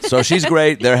still. So she's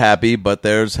great. They're happy, but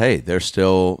they're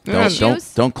still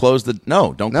Issues? don't close the close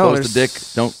the there's- dick.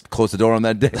 Don't close the door on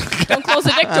that dick. Don't close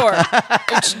the dick door.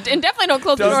 And definitely don't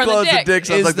close the door on the dick.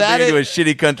 Sounds Is like the that beginning it? of a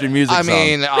shitty country music I song.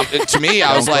 mean, to me,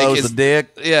 I was Don't like, close the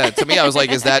dick. yeah, to me, I was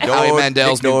like, is that Howie Door-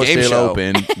 Mandel's dick new door game still show?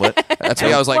 open. What? That's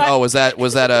me. I was like, What? oh, was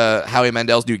that a Howie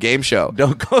Mandel's new game show?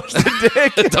 Don't close the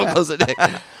dick. Don't close the dick.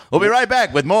 We'll be right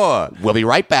back with more. We'll be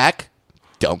right back.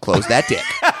 Don't close that dick.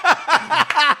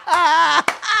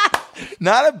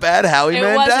 Not a bad Howie It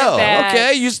Mandel. wasn't bad.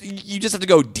 Okay, you just have to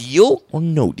go deal or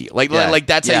no deal. Like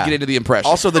that's how you get into the impression.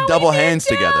 Also, the double hands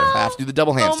together. have to do the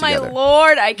double hands Oh my together.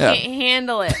 lord, I can't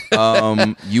handle it.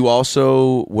 You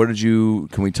also,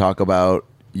 can we talk about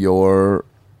your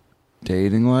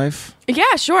dating life?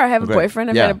 Yeah, sure. I have a Okay. boyfriend.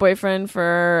 I've Yeah. had a boyfriend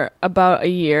for about a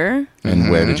year And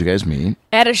where did you guys meet?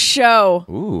 at a show.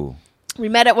 Ooh. We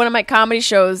met at one of my comedy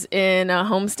shows in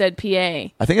Homestead,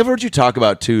 PA. I think I've heard you talk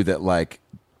about, too, that, like,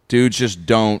 dudes just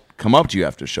don't come up to you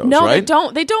after shows, No, right? they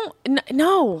don't. They don't.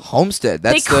 No. Homestead.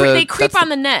 That's They creep on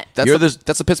the net. That's You're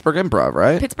that's the Pittsburgh Improv,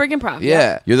 right? Pittsburgh Improv.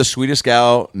 yeah. You're the sweetest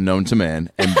gal known to man,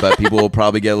 but people will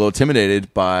probably get a little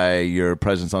intimidated by your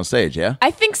presence on stage, yeah? I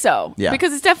think so. Yeah.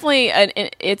 Because it's definitely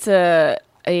it's a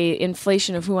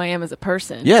inflation of who I am as a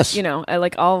person. Yes. You know, I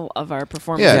like all of our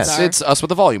performances Yeah, are. it's us with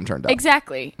the volume turned up.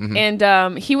 Exactly. Mm-hmm.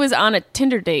 And he was on a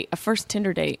Tinder date, a first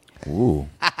Tinder date. Ooh.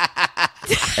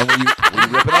 And when you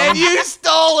rip it on And you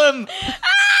stole him.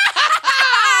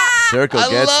 circle I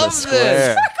gets the love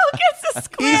square.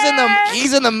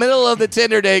 He's in the middle of the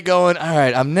Tinder date going, all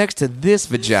right, I'm next to this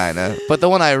vagina, but the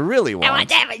one I really want.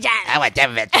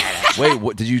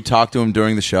 Wait, did you talk to him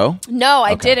during the show? No,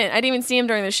 I didn't. I didn't even see him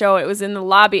during the show. It was in the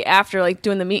lobby after, like,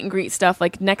 doing the meet and greet stuff,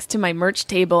 like, next to my merch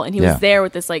table. And he Yeah. was there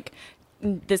with this, like,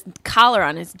 this collar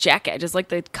on his jacket. I just like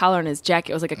the collar on his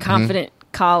jacket. It was like a confident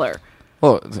collar.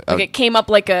 Well, Like, it came up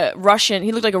like a Russian.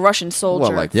 He looked like a Russian soldier.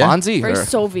 well, like Yeah. Fonzie? Very or-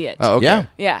 Soviet. Oh, okay. Yeah.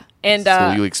 Yeah. And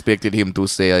So you expected him to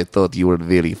say, I thought you were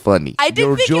very funny. I did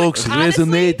think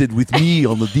honestly, with me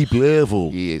on the deep level.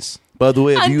 Yes. By the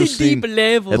way, on the deep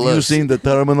level. you seen The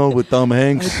Terminal with Tom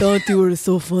Hanks? thought you were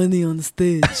so funny on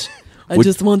stage. I Would-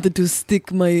 just wanted to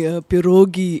stick my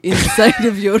pierogi inside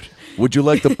of your. Would you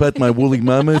like to pet my woolly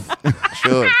mammoth?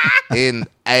 Sure. And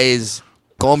as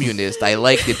communist, I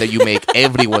like it that you make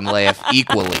everyone laugh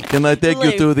equally. Can I take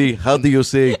you to the, how do you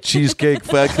say, Cheesecake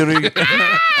Factory?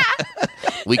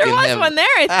 We There can was have one there,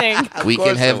 I think. we can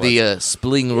course have there the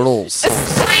spling rolls.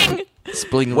 Swing.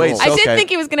 Spling Wait, rolls. I Okay. did think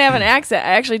he was going to have an accent. I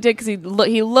actually did because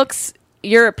he looks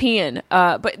European.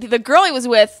 But the girl he was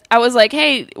with, I was like,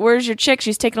 hey, where's your chick?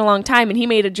 She's taking a long time. And he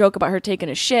made a joke about her taking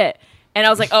a shit. And I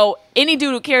was like, oh, any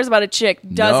dude who cares about a chick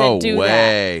doesn't No do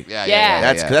way. Yeah,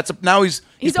 Yeah. That's now he's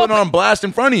He's putting open- on blast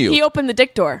in front of that. you. He opened the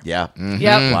dick door. Yeah.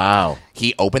 Yep. Wow.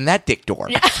 He opened that dick door.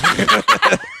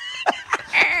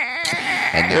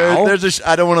 And now There's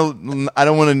I don't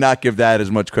want to not give that as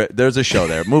much credit. There's a show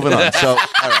there. Moving on. So, all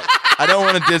right. I don't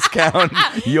want to discount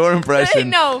your impression.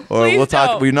 No, or please we'll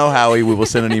talk. don't. We know Howie. We will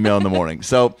send an email in the morning.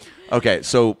 So, okay.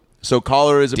 So So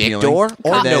collar is Dick appealing. door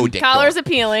or And then- no dick Collar's door?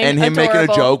 appealing, And him making a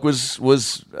adorable, joke was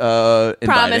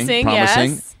promising,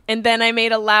 promising. yes. And then I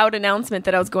made a loud announcement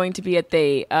that I was going to be at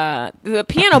the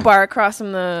piano bar across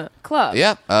from the club.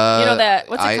 Yeah. You know that?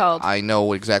 What's it called? I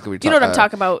know exactly what You you're know talking what I'm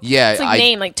talking about? Yeah. It's like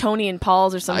name, like Tony and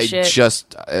Paul's or some I shit.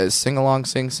 just sing along,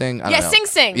 sing. I don't Yeah, know.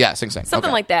 sing. Yeah, sing. Something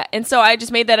Okay. like that. And so I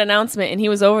just made that announcement, and he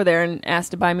was over there and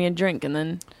asked to buy me a drink, and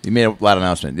then You made a loud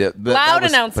announcement. Yeah, Loud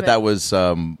announcement. But that was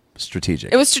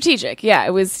strategic. it was strategic. Yeah,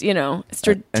 it was,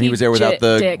 strategic. and he was there without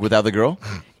the girl.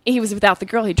 He was without the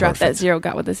girl. He dropped that zero,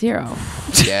 got with the zero.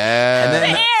 Yeah. And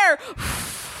then- Hair!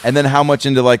 And then how much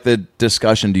into like the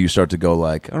discussion do you start to go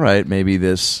like, all right, maybe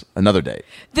this another date?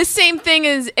 The same thing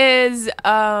is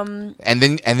and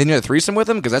then you had a threesome with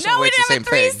him because that's no, the way we it's the didn't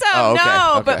same have a threesome. thing. Oh, okay.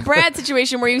 No, Okay. but Brad's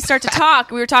situation where you start to talk.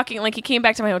 We were talking like he came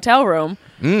back to my hotel room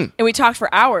and we talked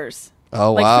for hours.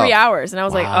 Oh, like wow. 3 hours, and I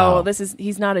was like, Wow. "Oh,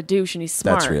 he's not a douche, and he's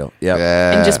smart." That's real. Yeah.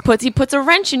 Yeah. And he puts a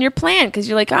wrench in your plan because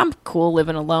you're like, I'm cool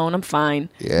living alone, I'm fine.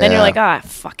 Yeah. Then you're like,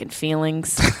 fucking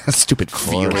feelings, Stupid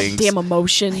feelings. damn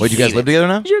emotions. Wait, you guys live together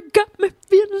now? You got me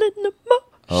feeling emotion.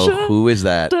 Oh, who is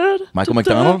that? Michael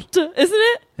McDonald? Isn't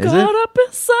it? Is Caught it? up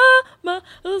inside my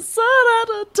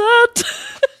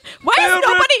Why is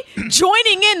nobody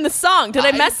joining in the song? Did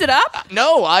I mess it up?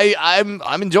 No,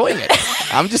 I'm enjoying it.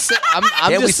 I'm just I'm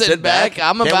Can't we just sitting sit back?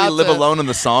 I'm Can't about we live to, alone in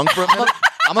the song for a minute?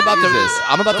 I'm about to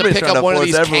Somebody's pick trying up to one of force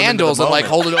these everyone into the candles and like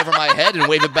moment. hold it over my head and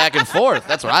wave it back and forth.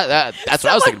 That's what I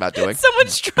was thinking about doing.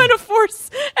 Someone's trying to force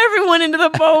everyone into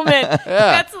the moment.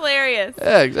 That's hilarious.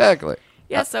 Yeah, exactly.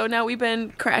 Yeah, so now we've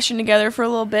been crashing together for a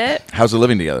little bit. How's it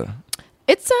living together?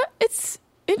 It's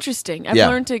interesting. I've Yeah.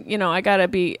 learned to,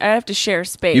 I have to share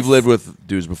space. You've lived with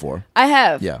dudes before. I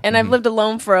have. Yeah. And I've lived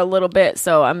alone for a little bit,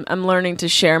 so I'm learning to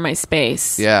share my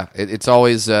space. Yeah, it's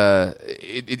always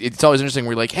it's always interesting.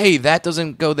 We're like, hey, that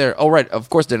doesn't go there. Oh, right, of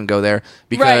course it didn't go there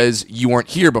because you weren't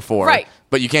here before. Right.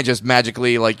 But you can't just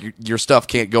magically like your stuff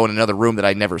can't go in another room that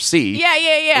I never see.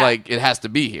 Yeah. Like it has to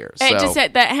be here. And So it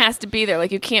just that has to be there.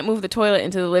 Like you can't move the toilet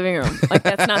into the living room. Like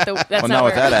that's not the. That's Well, not not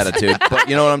with where- that attitude. But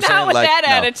you know what I'm saying? Not with like, that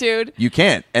no, attitude. You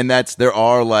can't. And there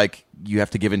are like, you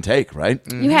have to give and take, right?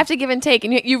 You have to give and take,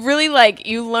 and you really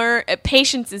you learn.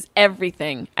 Patience is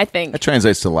everything. I think. That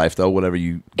translates to life, though, whatever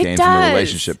you It gain from a does.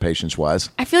 relationship, patience-wise.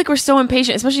 I feel like we're so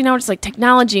impatient, especially now it's like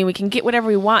technology and we can get whatever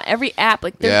we want. Every app,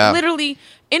 like there's Yeah. literally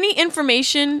any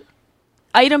information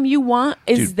item you want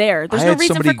is Dude, there. There's I no had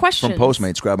reason somebody for questions. from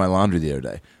Postmates grab my laundry the other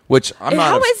day, which I'm not.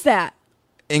 How is that?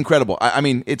 Incredible. I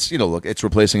mean, it's look, it's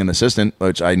replacing an assistant,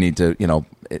 which I need to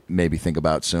maybe think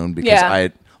about soon because Yeah.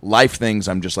 life things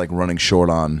I'm just like running short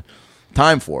on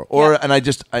time for,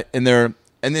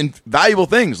 and then valuable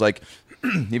things like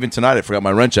even tonight I forgot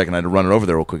my rent check and I had to run it over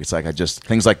there real quick. It's like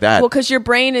things like that. Well, because your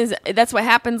brain that's what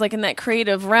happens. Like in that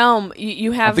creative realm,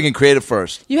 you have I'm thinking creative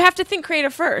first. you have to think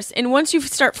creative first, and once you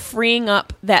start freeing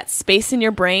up that space in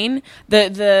your brain,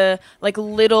 the like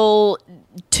little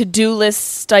to-do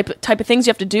list type of things you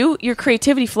have to do, your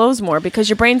creativity flows more because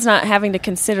your brain's not having to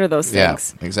consider those yeah,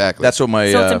 things. exactly. That's what my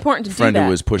So it's important to do friend who that.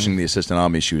 was pushing the assistant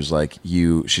on me. She was like,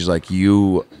 she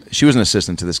was an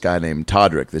assistant to this guy named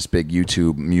Todrick, this big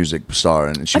YouTube music star,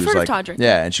 and she I've was heard of like, Todrick.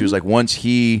 yeah, and she was like, once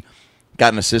he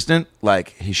got an assistant,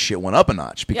 like his shit went up a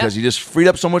notch because Yeah. he just freed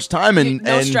up so much time and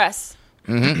No and- stress.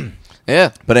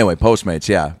 yeah. But anyway, Postmates,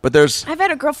 yeah. But there's I've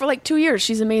had a girl for like 2 years.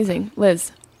 She's amazing,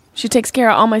 Liz. She takes care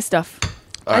of all my stuff.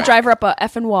 I drive her up a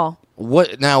effing wall.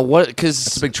 What now? What? Because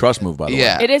it's a big trust move, by the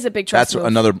Yeah. way. It is a big trust That's move.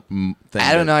 another thing.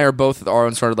 Adam and I are both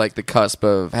on sort of like the cusp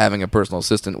of having a personal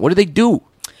assistant. What do they do?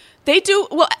 They do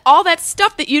all that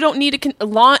stuff that you don't need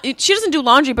to. She doesn't do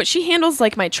laundry, but she handles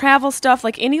like my travel stuff,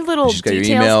 like any little. She's got your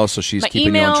details. email, so she's My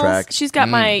keeping you on emails, track. She's got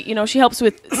my, she helps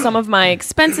with some of my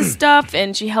expenses stuff,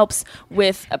 and she helps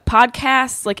with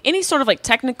podcasts, like any sort of like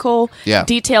technical Yeah.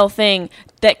 detail thing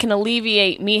that can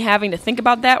alleviate me having to think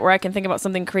about that, where I can think about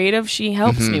something creative. She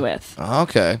helps me with.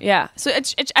 Okay. Yeah, so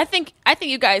I think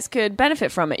you guys could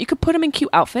benefit from it. You could put them in cute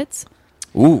outfits.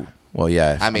 Ooh, well,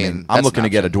 yeah. I mean, I'm that's looking an to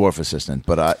get a option. dwarf assistant,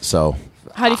 but so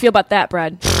How do you feel about that,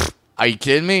 Brad? Are you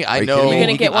kidding me? I you know. kidding me? You're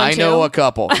gonna get one I know too? a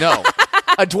couple. No.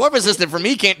 A dwarf assistant for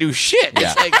me can't do shit.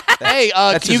 Yeah. It's like,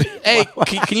 hey,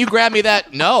 can you grab me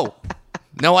that? No,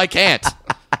 I can't.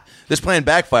 this plan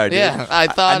backfired. Dude. Yeah,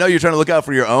 I know you're trying to look out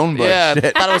for your own, but Yeah,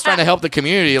 shit. thought I was trying to help the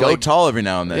community. Go like, tall every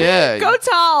now and then. yeah, Go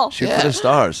tall. Shoot for the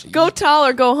stars. Go tall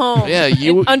or go home. Yeah,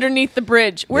 you- And underneath the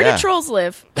bridge. Where Yeah. do trolls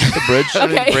live? The bridge.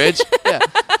 under the Okay. bridge. Yeah,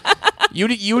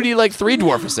 you need like 3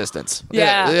 dwarf assistants.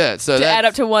 Yeah. So to that's, add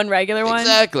up to one regular one.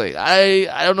 exactly.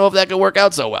 I don't know if that could work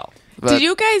out so well. But Do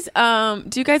you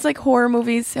guys like horror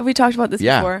movies? Have we talked about this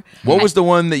Yeah. before? What was the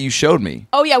one that you showed me?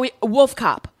 Oh yeah, Wolf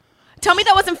Cop. Tell me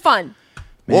that wasn't fun.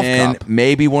 Wolf Man, Cop.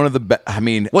 maybe one of the best. I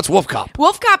mean, What's Wolf Cop?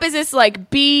 Wolf Cop is this like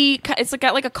it's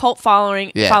got like a cult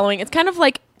following. Yeah. It's kind of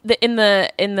like in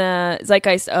the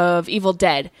zeitgeist of Evil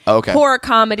Dead. Okay. Horror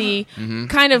comedy,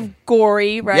 kind of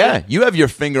gory, right? yeah, you have your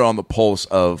finger on the pulse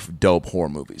of dope horror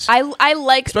movies. I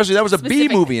like Especially that was a B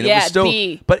specific- movie, and yeah, it was still.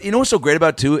 B. But you know what's so great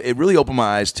about it, too? It really opened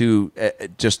my eyes to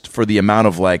just for the amount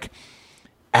of like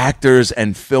actors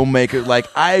and filmmakers. Like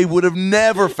I would have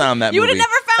never found that. You movie. would have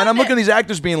never found And I'm it. looking at these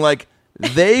actors being like,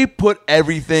 they put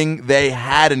everything they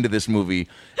had into this movie,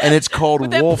 and it's called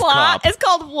The Wolf plot Cop. is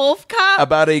called Wolf Cop.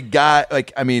 About a guy,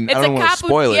 like I mean, It's I don't a want to cop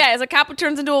spoil who, it. yeah, it's a cop who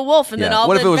turns into a wolf, and then Yeah. all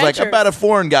What the if it was like adventures. about a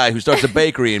foreign guy who starts a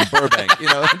bakery in Burbank? You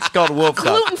know, it's called Wolf Cop.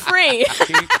 gluten free.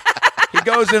 He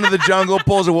goes into the jungle,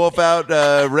 pulls a wolf out,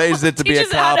 raises it to be a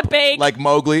Teaches it how to cop, bake. like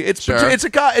Mowgli. It's Sure. it's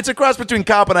a cross between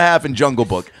Cop and a Half and Jungle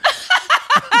Book.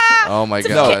 Oh my It's a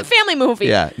god. family movie.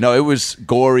 Yeah, no, it was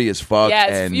gory as fuck. Yeah,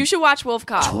 and you should watch Wolf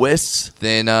Cop. twists.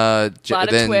 Then Lot of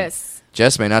then twists.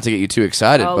 Jess, not to get you too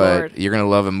excited, Oh, but Lord. you're gonna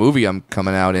love a movie I'm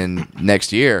coming out in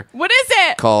next year What is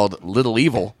it? called Little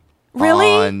Evil.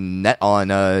 Really? On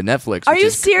Netflix. Are which you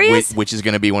is- serious? Which is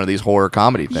going to be one of these horror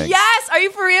comedy things. Yes. Are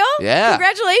you for real? Yeah.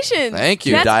 Congratulations. Thank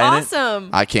you. That's Die in it? awesome.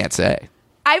 I can't say.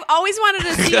 I've always wanted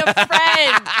to see a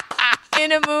friend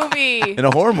in a movie. In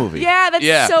a horror movie. Yeah, that's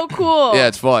Yeah. so cool. Yeah,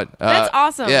 it's fun. That's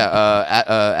awesome. Yeah,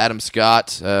 Adam Scott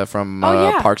from Oh,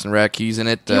 yeah. Parks and Rec. He's in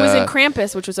it. He was in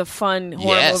Krampus, which was a fun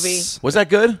horror yes. movie. Was that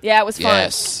good? Yeah, it was fun.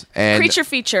 Yes. And Creature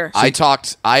feature. I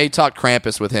talked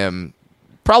Krampus with him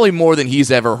probably more than he's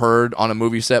ever heard on a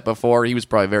movie set before. He was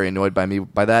probably very annoyed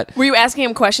by that. Were you asking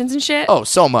him questions and shit? Oh,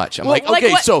 so much. I'm Well, like, like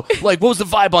okay, what- so like, what was the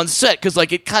vibe on set? Because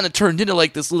like, it kind of turned into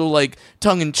like this little like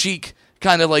tongue in cheek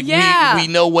kind of like Yeah. we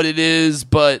know what it is,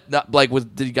 but not like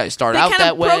did you guys start they out kind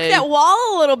that of way? broke that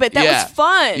wall a little bit. That Yeah. was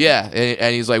fun. Yeah,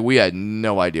 and he's like, we had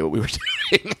no idea what we were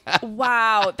doing.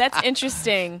 Wow, that's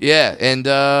interesting. Yeah,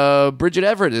 and Bridget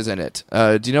Everett is in it.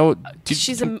 Do you know?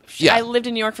 Yeah. I lived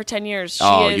in New York for 10 years. She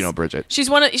Oh, is, you know Bridget. She's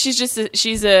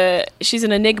she's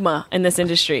an enigma in this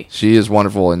industry. She is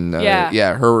wonderful, and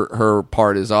Yeah. her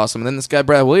part is awesome. And then this guy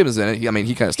Brad Williams is in it. He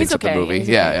kind of stinks He's up okay. the movie. He's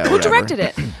Yeah, okay. yeah. Who whatever. directed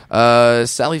it?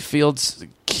 Sally Field's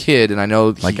kid, and I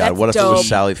know. My God, That's what if it was dope.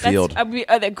 Sally Field?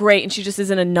 That's great, and she just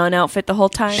is in a nun outfit the whole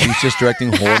time. She's just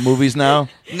directing horror movies now.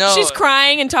 No, She's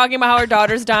crying and talking about how her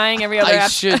daughter's dying every other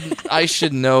episode. I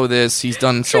should know this. He's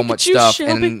done so Look much at you, stuff,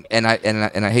 Shelby. and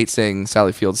I hate saying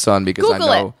Sally Field's son because Google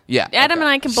I know. it. Yeah, Adam okay. and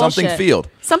I can bullshit. Something Field.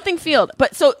 Something Field.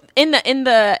 But so in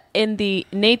the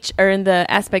nature or in the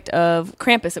aspect of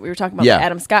Krampus that we were talking about, Yeah. that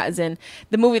Adam Scott is in,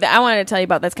 the movie that I wanted to tell you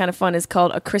about that's kind of fun is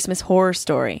called A Christmas Horror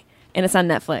Story, and it's on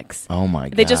Netflix. Oh my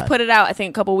God. They just put it out, I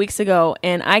think, a couple weeks ago,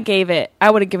 and I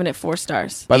would have given it 4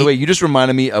 stars. By the way, you just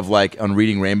reminded me of like on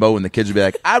Reading Rainbow when the kids would be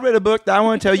like, "I read a book that I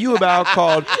want to tell you about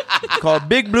called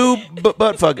Big Blue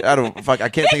Butt Fuck." I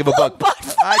can't think of a book.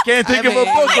 I can't think of a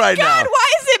book right God, now. why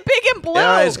is it big and blue?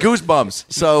 Yeah, it's Goosebumps.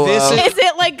 So This Is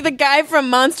it like the guy from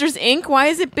Monsters Inc? Why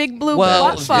is it big blue Well,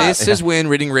 butt fuck? this is when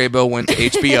Reading Rainbow went to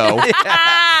HBO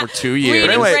for 2 years. Reading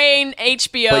anyway. Rain,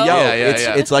 HBO. But yo, Yeah, it's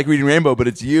it's like Reading Rainbow, but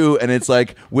it's you, and it's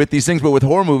like with these things, but with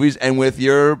horror movies and with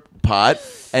your pot,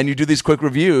 and you do these quick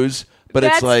reviews. But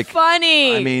That's it's like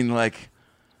funny. I mean, like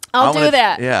I'll I do wanna-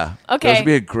 that. Yeah.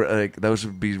 Okay. Those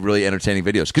would be really entertaining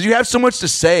videos because you have so much to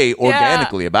say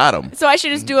organically about them. So I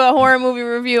should just do a horror movie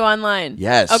review online.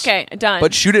 Yes. Okay, done.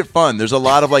 But shoot it fun. There's a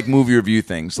lot of like movie review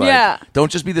things. Like, Yeah. Don't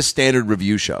just be the standard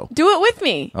review show. do it with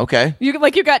me. Okay. You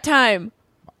got time.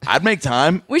 I'd make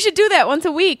time. We should do that once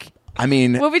a week. I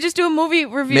mean, Will we just do a movie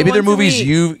review? maybe they're once a movies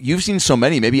week? you've seen so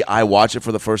many. Maybe I watch it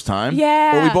for the first time.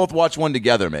 Yeah. Or we both watch one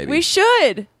together. Maybe We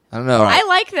should. I don't know. I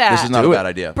like that. This is not Do a it. bad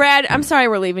idea. Brad, I'm sorry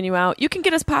we're leaving you out. You can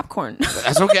get us popcorn.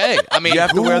 That's okay. I mean, You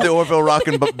have to wear the Orville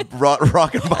Rockenbacher.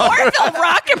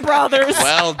 Rockin' Brothers.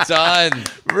 well done.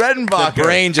 Redenbacher. The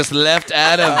brain just left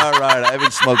Adam. All right. I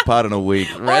haven't smoked pot in a week.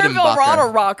 Orville Redenbacher. Rotter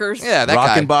Rockers. Yeah, that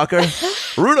guy.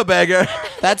 Rockenbacher. Rutabaga.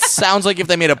 That sounds like if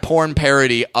they made a porn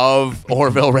parody of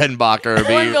Orville Redenbacher. It'd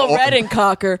be Orville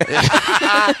Redencocker.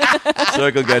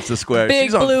 Circle gets the square. Big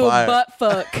She's on blue fire. butt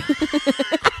fuck.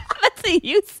 That's what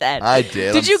you said. I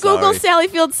did. Did I'm you Google sorry. Sally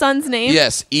Field's son's name?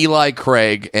 Yes, Eli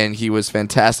Craig, and he was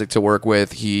fantastic to work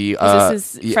with. He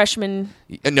Was this his freshman?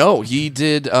 No, he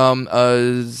did.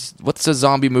 What's the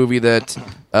zombie movie that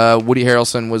Woody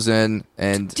Harrelson was in?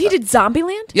 And He did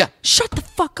Zombieland? yeah, Shut the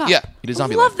fuck up. Yeah, he did I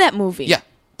Zombieland. love that movie. yeah,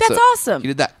 That's So, awesome. He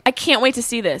did that. I can't wait to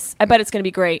see this. I bet it's going to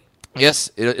be great.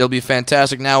 Yes, it'll be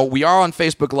fantastic. Now, we are on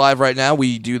Facebook Live right now.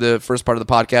 We do the first part of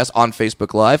the podcast on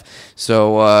Facebook Live.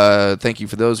 So thank you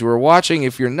for those who are watching.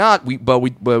 If you're not, we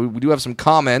do have some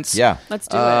comments. Yeah. Let's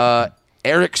do it.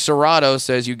 Eric Serrato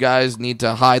says you guys need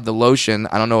to hide the lotion.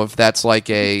 I don't know if that's like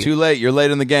a... Too late. You're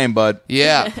late in the game, bud.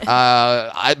 Yeah.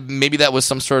 Maybe that was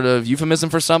some sort of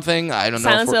euphemism for something. I don't know.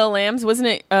 Silence of the Lambs, wasn't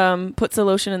it? Puts the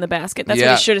lotion in the basket. That's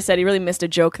Yeah. what he should have said. He really missed a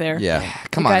joke there. Yeah.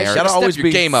 Come You on, guys Eric. should Step always your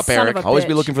be- game up, Son Eric. of a Always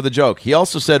be bitch. looking for the joke. He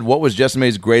also said, what was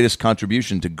Jessimae's greatest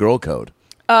contribution to Girl Code?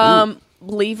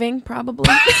 Leaving, probably.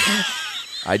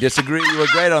 I disagree. You were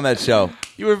great on that show.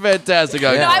 You were fantastic.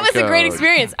 on Yeah. No, it was a great Code.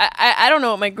 experience. I don't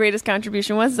know what my greatest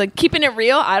contribution was. Like keeping it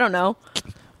real. I don't know.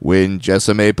 When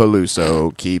Jessime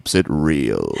Peluso keeps it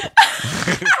real.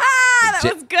 That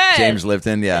was good. James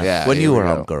Lifton, yeah. Yeah, When here you we were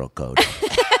go. on Girl Code,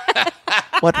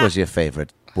 what was your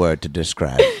favorite word to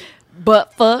describe?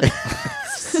 But fuck.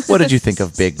 What did you think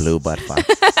of Big Blue Butt Fuck?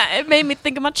 It made me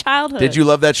think of my childhood. Did you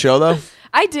love that show, though?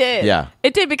 I did. Yeah.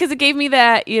 It did because it gave me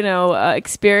that,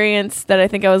 experience that I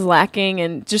think I was lacking,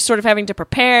 and just sort of having to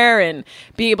prepare and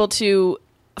be able to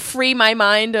free my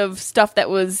mind of stuff that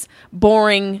was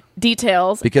boring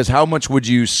details. Because how much would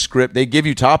you script? They give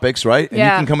you topics, right? And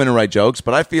Yeah. you can come in and write jokes.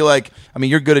 But I feel like,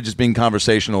 you're good at just being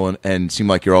conversational and seem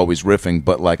like you're always riffing.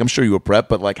 But, I'm sure you were prepped.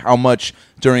 But, how much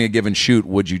during a given shoot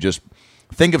would you just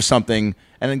think of something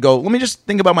and then go, let me just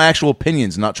think about my actual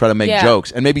opinions and not try to make Yeah.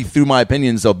 jokes. And maybe through my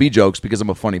opinions, there'll be jokes because I'm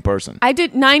a funny person. I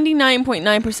did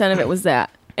 99.9% of it was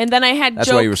that. And then I had That's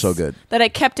jokes why you were so good. that I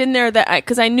kept in there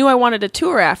because I knew I wanted a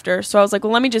tour after. So I was like,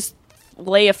 well, let me just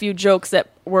lay a few jokes that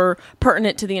were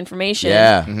pertinent to the information.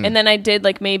 Yeah. And then I did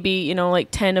maybe,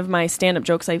 10 of my stand-up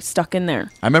jokes I stuck in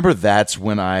there. I remember that's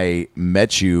when I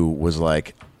met you was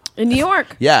In New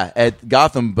York. yeah, at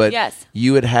Gotham, but Yes.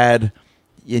 you had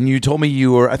and you told me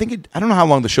you were, I don't know how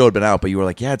long the show had been out, but you were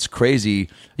like, yeah, it's crazy.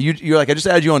 You're like, I just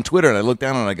added you on Twitter, and I look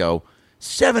down and I go,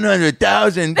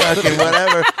 700,000 fucking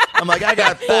whatever. I'm like, I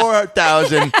got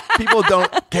 4,000. People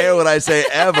don't care what I say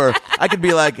ever. I could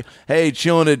be like, hey,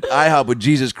 chilling at IHOP with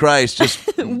Jesus Christ. Just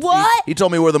What? He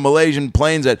told me where the Malaysian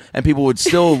plane's at, and people would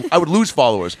still, I would lose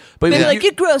followers. But They're like,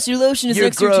 you're gross. Your lotion is you're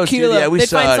next to gross, dude. tequila. Yeah, we They'd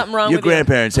saw find it. something wrong Your with you.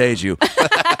 grandparents hate you.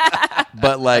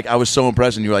 But I was so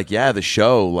impressed, and you were like, yeah, the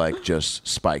show just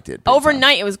spiked it big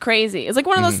Overnight, it was crazy. It's like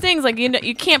one of those things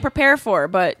you can't prepare for,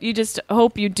 but you just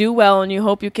hope you do well, and you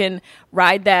hope you can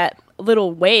ride that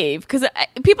little wave. Because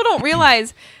people don't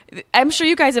realize, I'm sure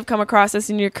you guys have come across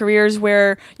this in your careers,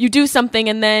 where you do something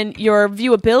and then your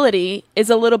viewability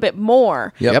is a little bit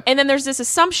more. Yep. And then there's this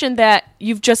assumption that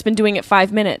you've just been doing it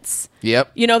 5 minutes.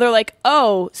 Yep. They're like,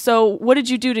 oh, so what did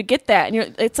you do to get that?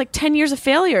 And it's like 10 years of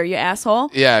failure, you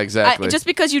asshole. Yeah, exactly. Just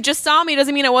because you just saw me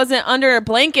doesn't mean I wasn't under a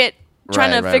blanket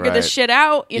trying Right, to figure this right. shit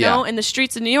out, Yeah. in the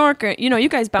streets of New York. Or, you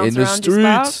guys bounce in the around to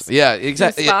spots. streets. Yeah,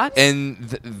 exactly. spots. And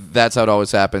that's how it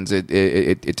always happens.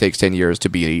 It takes 10 years to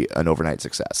be an overnight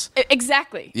success.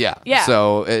 Exactly. Yeah. Yeah.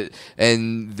 So,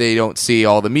 and they don't see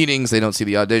all the meetings. They don't see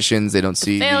the auditions. They don't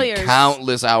see the failures.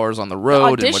 countless hours on the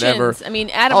road Auditions. and whatever. I mean,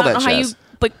 Adam, All I don't know that how you jazz.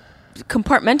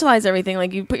 compartmentalize everything.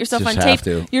 Like you put yourself Just on tape.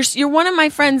 have to. You're one of my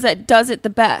friends that does it the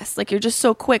best. Like you're just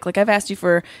so quick. Like I've asked you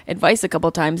for advice a couple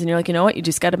times, and you're like, you know what? You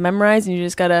just got to memorize, and you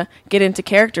just got to get into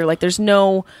character. Like there's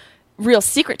no real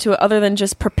secret to it other than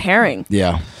just preparing.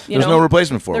 Yeah. You There's know? no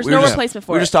replacement for it. There's We no were just- replacement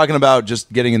for We were it. just talking about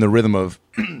just getting in the rhythm of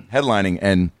headlining,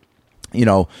 and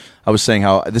I was saying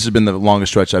how this has been the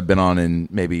longest stretch I've been on in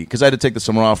maybe, because I had to take the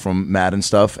summer off from Mad and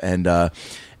stuff,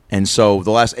 and so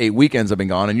the last 8 weekends I've been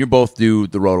gone, and you both do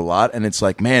the road a lot, and it's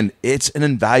like, man, it's an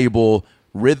invaluable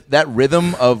that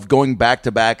rhythm of going back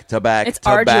to back to back It's to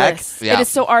arduous. back. Yeah. It is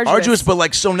so arduous.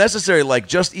 But so necessary. Like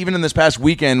just even in this past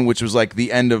weekend, which was like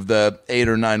the end of the 8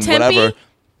 or 9 Tempe?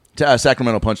 whatever,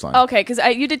 Sacramento Punchline. Okay, because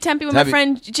you did Tempe with Have my you-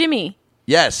 friend Jimmy.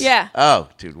 Yes. Yeah. Oh,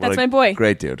 dude, what That's a my boy.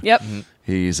 Great dude. Yep.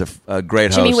 He's a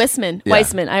great Jimmy host. Weissman. Yeah.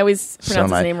 Weissman. I always So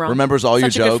pronounce nice. his name wrong. Remembers all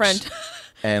Such your a good jokes. friend.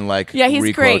 And Yeah, he's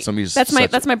requotes great. them. He's That's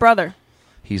my brother.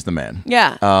 He's the man.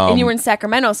 Yeah, and you were in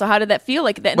Sacramento. So how did that feel?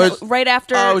 Like that But right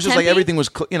after? Oh, it was just like Tempe? everything was,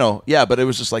 yeah. But it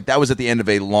was just like that was at the end of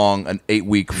an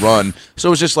 8-week run. So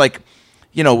it was just like,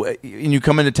 and you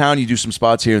come into town, you do some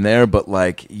spots here and there, but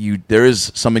there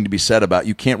is something to be said about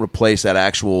you can't replace that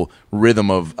actual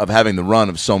rhythm of having the run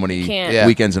of so many Can't. Yeah.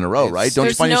 weekends in a row, right? Don't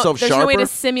you find yourself there's sharper? no way to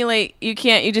simulate. You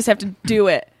can't. You just have to do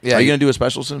it. Yeah, Are you going to do a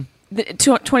special soon?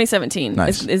 2017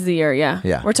 Nice. is the year. Yeah.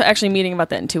 Yeah. We're actually meeting about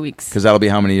that in 2 weeks. Because that'll be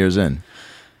how many years in?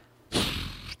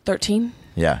 13.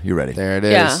 Yeah, you're ready. There it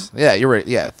is. Yeah, you're right.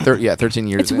 Yeah, 13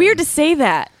 years. It's in. weird to say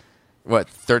that. what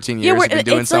 13 years you've been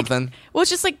doing it's like- something. well,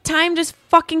 it's just like time just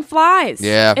fucking flies.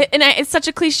 Yeah. It's such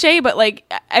a cliche, but like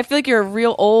I feel like you're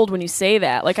real old when you say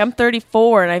that. Like I'm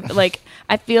 34, and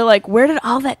I feel like where did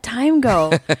all that time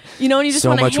go? You know, and you just So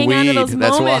want to much hang on to weed, those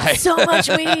that's moments. why. So much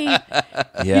weed.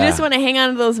 Yeah. You just want to hang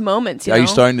on to those moments. You Are know? you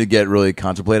starting to get really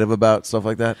contemplative about stuff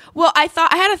like that? Well, I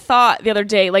had a thought the other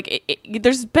day. Like,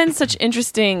 there's been such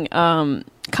interesting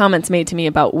comments made to me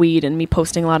about weed, and me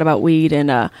posting a lot about weed,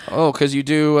 and Oh, because you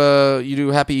do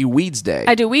Happy Weeds Day.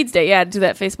 I do Weeds Day. Yeah, I do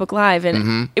that Facebook Live, and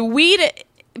Mm-hmm. weed.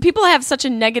 People have such a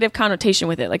negative connotation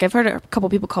with it. Like I've heard a couple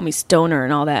people call me stoner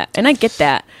and all that, and I get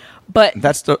that. But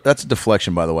That's a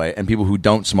deflection, by the way. And people who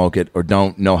don't smoke it or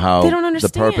don't know how They don't the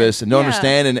understand. purpose and don't Yeah.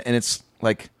 understand, and it's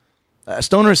like a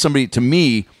stoner is somebody to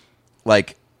me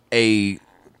like a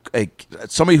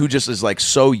somebody who just is like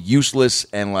so useless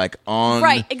and like on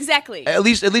right, exactly. At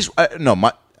least no,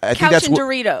 my I think Couch that's and what,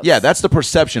 Doritos. Yeah, that's the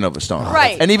perception of a stoner.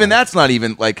 Right. and even that's not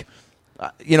even like.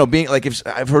 Being like, if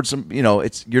I've heard some,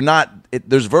 it's you're not.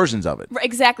 There's versions of it. Right,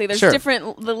 exactly. There's Sure.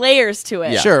 different the layers to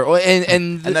it. Yeah. Sure, well,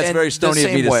 and that's very the stony of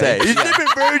me same to way. say. There's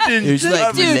different versions It's like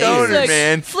of Dude, layers. stoner, there's like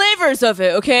man. flavors of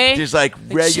it. Okay, Just like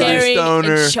regular cherry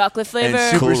stoner and chocolate flavor,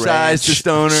 and supersized Ranch. to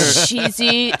stoner.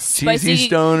 cheesy, spicy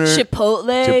stoner,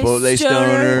 Chipotle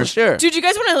stoner. Sure. Dude, you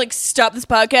guys want to like stop this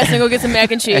podcast and go get some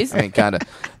mac and cheese? I mean, kind of.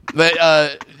 But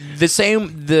the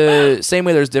same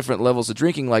way there's different levels of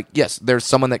drinking. Like, yes, there's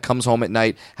someone that comes home at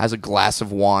night, has a glass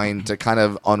of wine to kind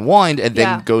of unwind, and then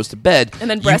Yeah. goes to bed. And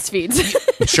then breastfeeds.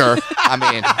 Sure. I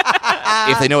mean,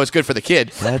 if they know it's good for the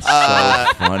kid. That's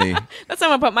so funny. That's how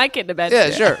I'm gonna put my kid to bed.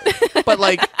 Yeah, sure. But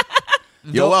like,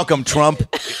 You're welcome, Trump.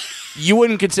 you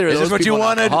wouldn't consider Is those this what people you an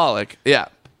wanted? alcoholic. Yeah.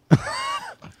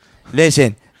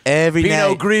 Listen, every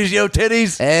Pinot Grigio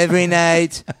titties. every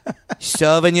night,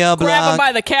 Sauvignon Grab him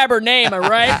by the Cabernet, am I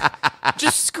right?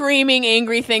 Just screaming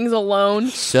angry things alone.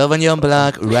 Sauvignon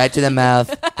Blanc, right to the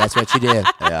mouth. That's what you do.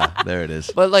 Yeah, there it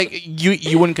is. But like,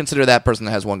 you wouldn't consider that person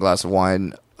that has one glass of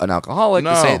wine an alcoholic.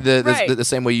 No. The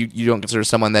same way you don't consider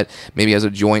someone that maybe has a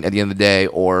joint at the end of the day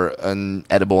or an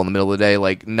edible in the middle of the day.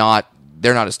 Like,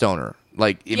 they're not a stoner.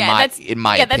 Like in my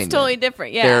opinion, that's totally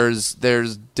different. Yeah,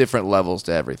 there's different levels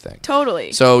to everything.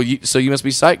 totally. So you must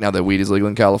be psyched now that weed is legal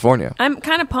in California. I'm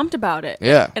kind of pumped about it.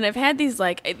 Yeah. And I've had these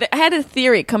I had a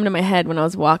theory come to my head when I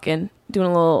was walking, doing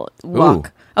a little walk.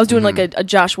 Ooh. I was doing like a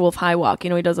Josh Wolf high walk. You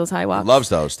know, he does those high walks. Loves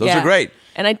those. Those Yeah. are great.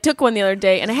 And I took one the other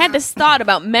day, and I had this thought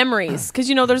about memories because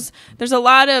there's a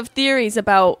lot of theories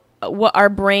about what our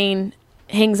brain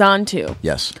hangs on to.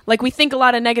 Yes. Like we think a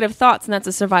lot of negative thoughts, and that's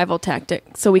a survival tactic.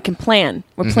 So we can plan.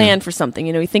 We're planned for something.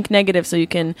 You think negative so you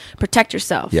can protect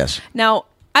yourself. Yes. Now,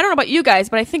 I don't know about you guys,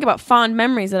 but I think about fond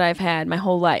memories that I've had my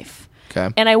whole life. Okay.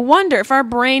 And I wonder if our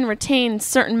brain retains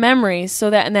certain memories so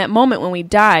that in that moment when we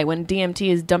die, when DMT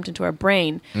is dumped into our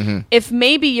brain, if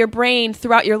maybe your brain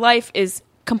throughout your life is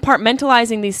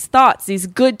compartmentalizing these thoughts, these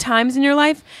good times in your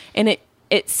life, and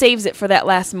it saves it for that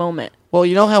last moment. Well,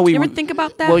 you know how we You ever think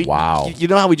about that? Well, Wow. You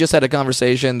know how we just had a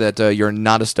conversation that you're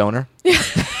not a stoner. You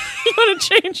want to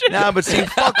change it? Nah, but see,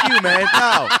 fuck you, man.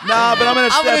 No, but I'm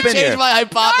gonna step in here.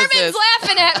 Norman's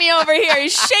laughing at me over here.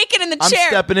 He's shaking in the I'm chair.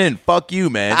 stepping in. Fuck you,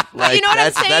 man. Like, You know what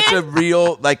I'm that's saying? a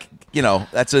real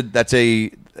that's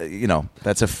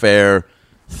a fair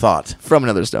thought. From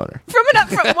another stoner. From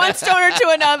one stoner to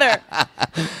another.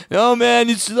 Oh man,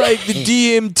 it's like the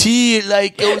DMT. It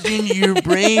like goes into your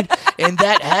brain, and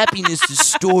that happiness is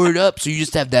stored up. So you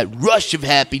just have that rush of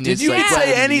happiness. Did you like, say right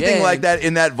in the anything end. like that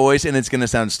in that voice, and it's gonna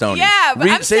sound stony? Yeah, but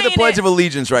I'm say the saying Pledge it. of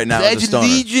Allegiance right now as a Pledge stoner.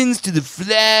 allegiance to the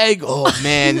flag. Oh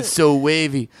man, it's so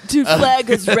wavy. Dude, flag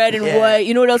is red and white.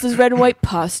 You know what else is red and white?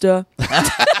 Pasta.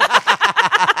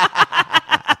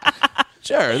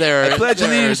 Sure, there. I pledge there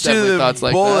are allegiance to definitely the thoughts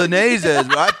like bolognese. Is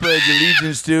what I pledge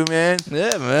allegiance to, man.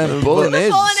 that. Yeah, man. Bolognese.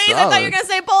 is Bolognese. I thought you were solid. gonna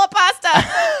say bowl of pasta.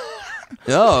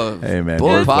 Oh, Hey, man.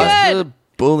 Bowl It's pasta, good.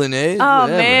 bolognese. Oh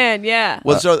whatever. man, yeah.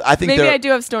 Well, so I think Maybe there I do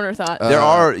have stoner thoughts. there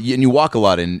are, and you walk a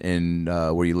lot in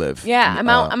where you live. yeah, I'm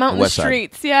out in the West Side.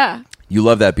 streets. Yeah. You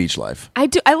love that beach life. I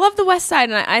do. I love the West Side,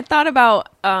 and I thought about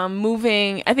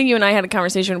moving. I think you and I had a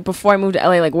conversation before I moved to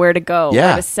LA, like where to go, Yeah.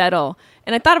 where to settle.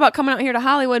 And I thought about coming out here to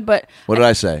Hollywood, but What did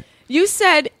I say? you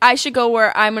said I should go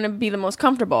where I'm going to be the most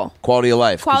comfortable. Quality of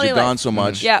life. 'Cause Quality you've of gone life. so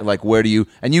much. Yeah. Like, where do you?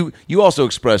 And you also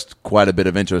expressed quite a bit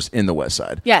of interest in the West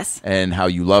Side. Yes. And how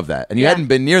you love that, and you Yeah. hadn't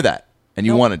been near that, and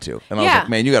you Nope. wanted to. And I was Yeah. like,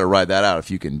 man, you got to ride that out if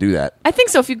you can do that. I think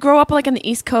so. If you grow up like on the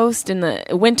East Coast in the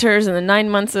winters and the 9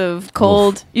 months of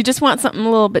cold, you just want something a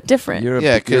little bit different. Yeah,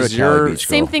 you're a 'cause Cali you're- beach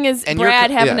Same girl. thing as And you're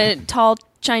Brad co- having yeah. a tall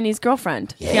Chinese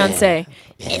girlfriend, fiance.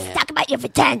 Let's talk about your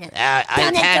vagina. I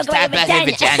Don't can't talk talk about about your your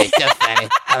vagina. It's so funny.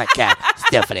 Oh my god,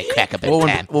 still funny. Crack up Well,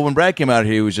 time. when Brad came out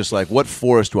here, he was just like, "What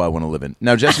forest do I want to live in?"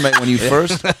 Now, Jessamine, when you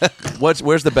first,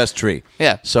 where's the best tree?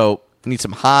 Yeah. So Need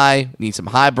some high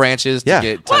branches to Yeah.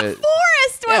 get to What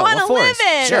forest do I want to live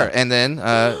in? Sure. And then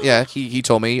he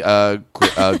told me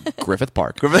Griffith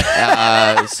Park.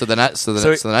 So then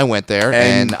I went there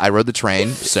and I rode the train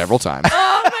several times.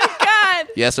 Oh my god.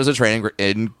 Yes, there's a train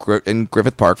in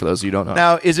Griffith Park for those of you who don't know.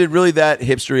 now, is it really that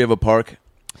hipstery of a park?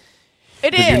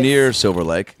 It Because is. you're near Silver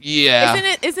Lake.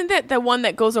 Yeah. Isn't that the one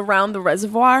that goes around the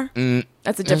reservoir?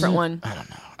 That's a different one.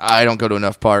 I don't go to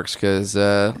enough parks because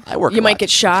I work. You a might lot. get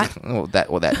shot. That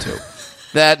too.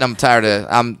 That and I'm tired of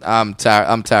I'm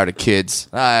tired of kids.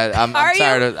 I'm Are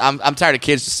tired you? of I'm tired of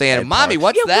kids just saying, "Mommy,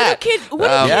 what's Yeah, that?" what do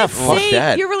Yeah, kids fuck say?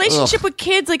 that. Your relationship with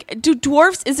kids, like, do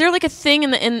dwarfs? Is there like a thing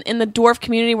in the dwarf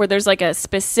community where there's like a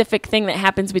specific thing that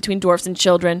happens between dwarfs and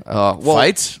children?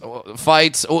 Fights?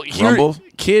 Fights. Well, Rumble?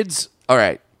 Kids. All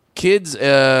right, kids.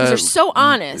 They're so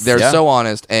honest. They're Yeah. so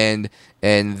honest and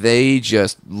they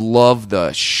just love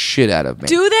the shit out of me.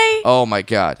 Do they? Oh my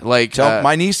god! Like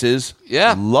My nieces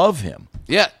yeah. love him.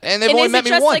 yeah, and they've And only is met it me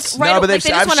just, once. like, right- but they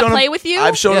just I've wanna shown play him, with you?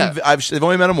 I've shown Yeah. him. They've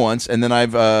only met him once, and then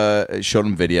I've showed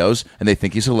him videos, and they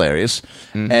think he's hilarious.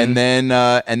 Mm-hmm.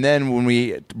 And then when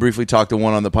we briefly talked to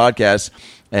one on the podcast,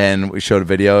 and we showed a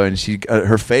video, and she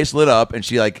her face lit up, and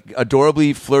she like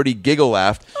adorably flirty giggle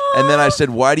laughed. And then I said,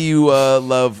 "Why do you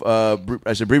love?"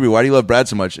 I said, "Bree, why do you love Brad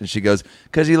so much?" And she goes,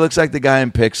 "Because he looks like the guy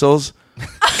in Pixels."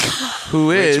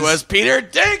 Who is? Which was Peter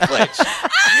Dinklage.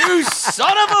 You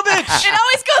son of a bitch. It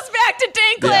always goes back to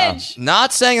Dinklage.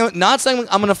 Not saying I'm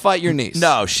going to fight your niece.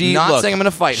 No, she not look, saying I'm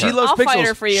going to fight her. She loves I'll Pixels. fight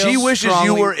her for you. She wishes you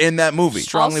Strongly- were in that movie. I'll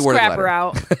strongly worded scrap letter. her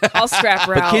out. I'll scrap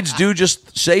her But out. kids do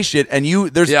just say shit, and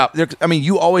I mean,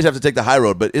 you always have to take the high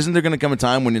road. But isn't there going to come a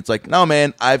time when it's like, no,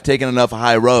 man, I've taken enough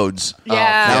high roads. Yeah.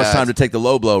 Now it's Yeah. time to take the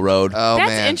low blow road. Oh, That's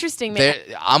man. interesting, man.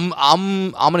 I'm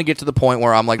gonna get to the point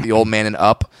where I'm like the old man in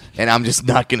Up, and I'm just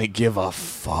not gonna give a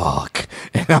fuck,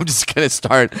 and I'm just gonna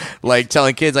start like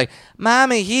telling kids like,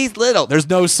 "Mommy, he's little." There's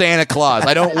no Santa Claus.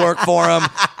 I don't work for him.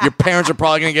 Your parents are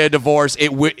probably gonna get a divorce.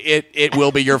 It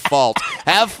will be your fault.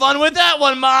 Have fun with that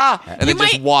one, Ma. And then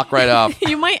just might- walk right off.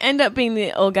 You might end up being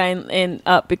the old guy in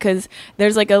Up because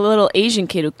there's like a little Asian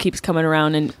kid who keeps coming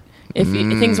around, and if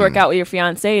things work out with your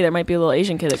fiance, there might be a little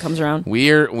Asian kid that comes around. We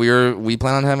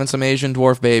plan on having some Asian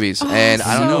dwarf babies, and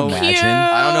I don't so know. cute.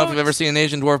 I don't know if you've ever seen an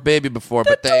Asian dwarf baby before,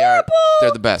 but they're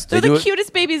the best. They're do the it-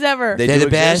 cutest babies ever. They They're do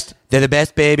the best. exist. They're the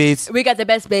best babies. We got the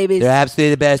best babies. They're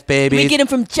absolutely the best babies. We get them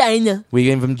from China. We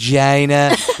get them from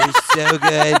China. They're so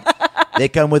good. They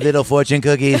come with little fortune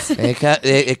cookies. They come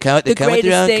with their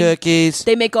greatest own thing. cookies.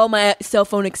 They make all my cell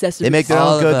phone accessories. They make their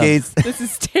All own of them. cookies. This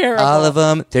is terrible. All of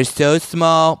them. They're so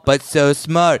small, but so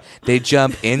smart. They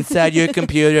jump inside your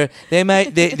computer. They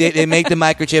make the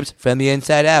microchips from the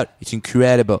inside out. It's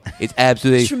incredible. It's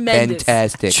absolutely Tremendous.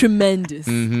 fantastic. Tremendous.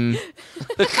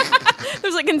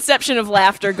 There's like conception of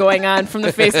laughter going on from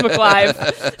the Facebook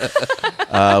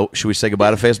Live. Should we say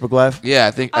goodbye to Facebook Live? Yeah,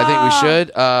 I think we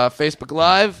should. Facebook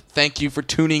Live. Thank you for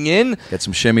tuning in. Get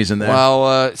some shimmies in there.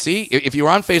 Well, see, if you were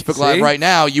on Facebook Live See? right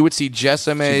now, you would see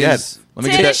Jessama's. Let me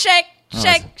get Titty that. shake,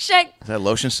 shake, shake. Is that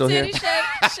lotion still here? Titty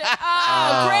shake, shake.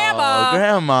 Oh, Grandma.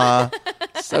 Grandma.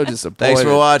 So disappointed. Thanks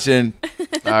for watching.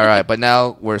 All right, but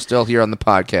now we're still here on the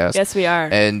podcast. Yes, we are.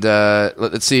 And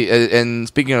let's see. And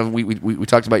speaking of, we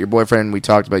talked about your boyfriend. We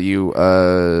talked about you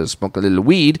smoke a little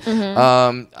weed.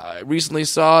 I recently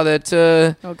saw that.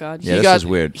 Oh God. Yeah, this is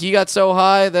weird. He got so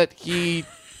high that he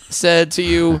said to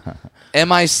you,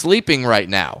 "Am I sleeping right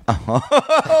now?"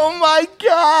 Oh my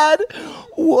God.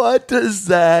 What does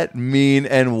that mean,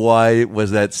 and why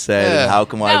was that said, Yeah. and how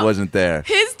come I Now- wasn't there?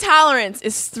 His tolerance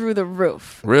is through the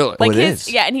roof. Really? Like it his,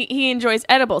 is? yeah, and he enjoys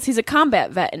edibles. He's a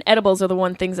combat vet, and edibles are the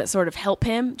one things that sort of help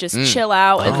him just chill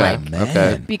out and Okay. like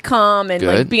Okay. be calm and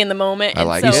Good. like be in the moment. I And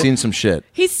like so it. You've seen some shit.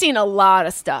 he's seen a lot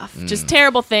of stuff, just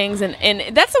terrible things, and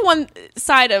that's the one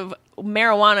side of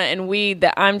marijuana and weed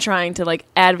that I'm trying to like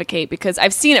advocate because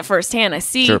I've seen it firsthand. I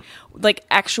see Sure. like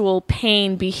actual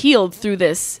pain be healed through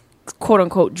this quote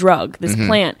unquote drug, this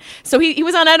plant. So he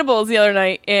was on edibles the other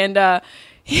night, and Oh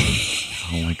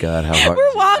my God, how hard. we're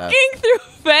is that? walking through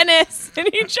Venice, and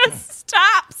he just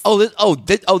stops.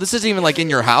 This isn't even like in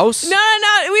your house. No.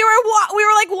 We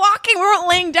were like walking. We weren't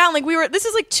laying down. Like this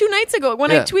is like 2 nights ago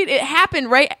when I Yeah. tweeted. It happened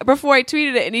right before I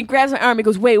tweeted it, and he grabs my arm. He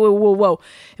goes, "Wait, whoa!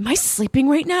 Am I sleeping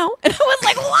right now?" And I was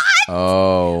like, "What?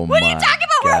 Oh What my are you talking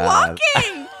about? God. We're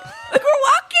walking." Like we're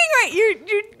walking,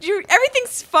 right? You're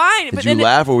everything's fine. Did but you then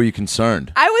laugh or were you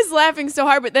concerned? I was laughing so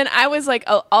hard, but then I was like,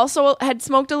 also had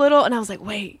smoked a little, and I was like,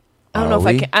 wait, I don't know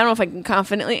if I can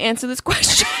confidently answer this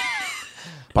question.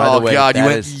 By the way, God,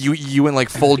 that you went like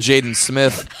full Jaden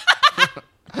Smith.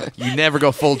 You never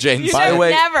go full Jaden Smith. By the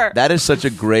way, Never. that is such a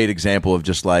great example of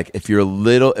just like if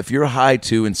you're high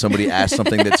too and somebody asks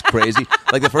something that's crazy.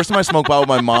 Like the first time I smoked pot with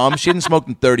my mom, she hadn't smoked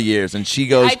in 30 years, and she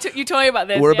goes, You told me about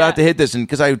this. we're about to hit this, and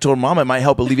because I told Mom it might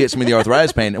help alleviate some of the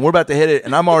arthritis pain, and we're about to hit it,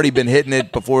 and I'm already been hitting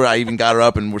it before I even got her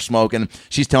up, and we're smoking.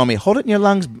 She's telling me, hold it in your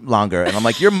lungs longer, and I'm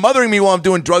like, you're mothering me while I'm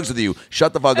doing drugs with you.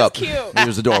 Shut the fuck up. Cute. It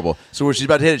was adorable. So when she's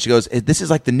about to hit it, she goes, this is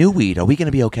like the new weed. Are we going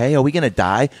to be okay? Are we going to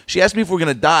die? She asked me if we're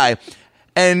going to die.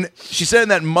 And she said in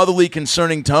that motherly,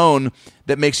 concerning tone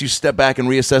that makes you step back and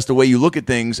reassess the way you look at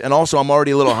things. And also, I'm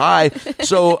already a little high,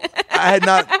 so I had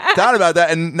not thought about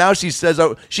that. And now she says,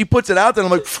 she puts it out there,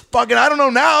 and I'm like, fucking, I don't know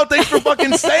now. Thanks for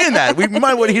fucking saying that. We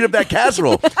might want to heat up that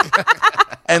casserole.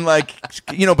 And like,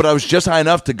 but I was just high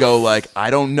enough to go like,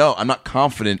 I don't know. I'm not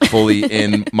confident fully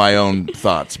in my own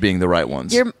thoughts being the right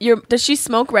ones. Does she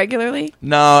smoke regularly?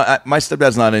 No, my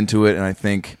stepdad's not into it, and I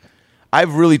think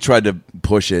I've really tried to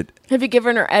push it. Have you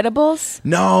given her edibles?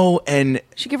 No, and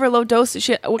She give her low dose.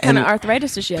 What kind of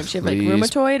arthritis does she have? She have like Please.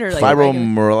 rheumatoid or like regular-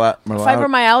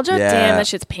 fibromyalgia? Yeah. Damn, that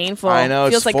shit's painful. I know,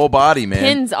 Feels it's like full body, man.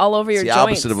 pins all over your It's the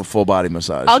joints. opposite of a full body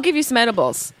massage. I'll give you some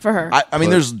edibles for her. I mean,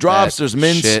 there's drops, there's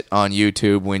mints. Shit on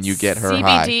YouTube when you get her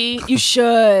high. CBD, you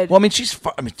should. Well, I mean, she's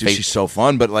fun. I mean, dude, she's so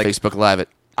fun, but like, Facebook Live it.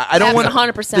 I don't want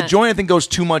 100%. The joint. I think goes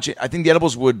too much. I think the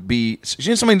edibles would be. She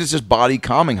needs something that's just body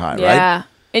calming high, yeah. right?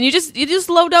 And you just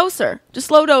low dose her. Just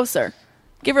low dose her.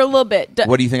 Give her a little bit.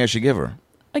 What do you think I should give her?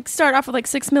 Like start off with like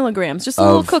 6 milligrams. Just a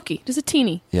little Of- cookie. Just a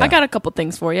teeny. Yeah. I got a couple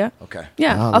things for you. Okay.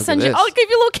 Yeah. Oh, I'll look send at you. this. I'll give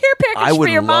you a little care package I would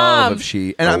for your love mom. if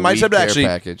she A and my weed stepdad care actually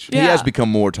package. he Yeah. has become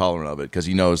more tolerant of it because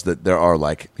he knows that there are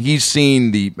like he's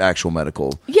seen the actual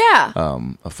medical Yeah.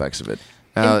 effects of it.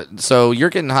 So you're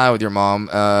getting high with your mom,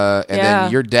 and Yeah.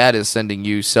 then your dad is sending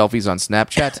you selfies on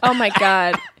Snapchat. Oh my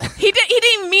god. He didn't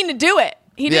even mean to do it.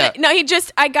 He didn't. Yeah. No,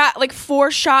 I got like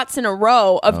 4 shots in a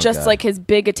row of just God. like his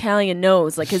big Italian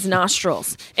nose, like his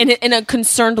nostrils, and a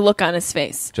concerned look on his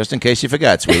face. Just in case you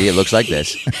forgot, sweetie, it looks like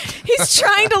this. He's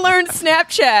trying to learn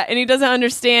Snapchat and he doesn't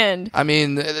understand. I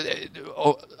mean,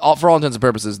 for all intents and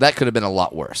purposes, that could have been a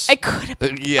lot worse. I could have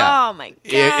been. Yeah. Oh my god.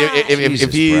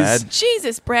 If he's, Brad.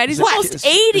 Jesus, Brad, he's What? almost This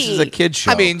 80. is a kid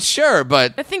show. I mean, sure,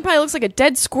 but That thing probably looks like a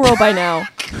dead squirrel by now.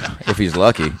 if he's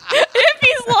lucky. If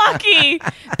he's lucky.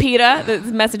 PETA,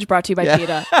 the message brought to you by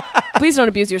PETA. Please don't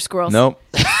abuse your squirrels. Nope.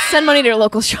 Send money to your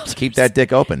local shelter. Keep that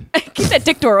dick open. Keep that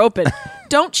dick door open.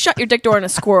 Don't shut your dick door on a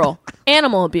squirrel.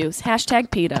 Animal abuse.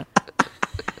 # PETA.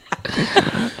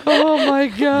 oh my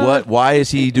god, What? Why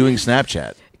is he doing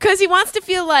Snapchat? Because he wants to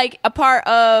feel like a part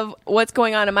of what's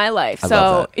going on in my life. I So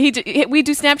love we do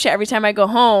Snapchat every time I go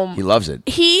home. He loves it.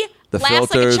 He The laughs like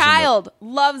filters a and the- child.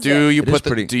 Loves do it. you It is put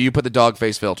pretty- do you put the dog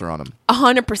face filter on him?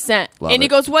 100%. Love And he it.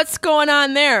 goes, "What's going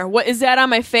on there? What is that on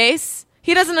my face?"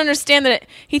 He doesn't understand that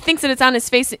he thinks that it's on his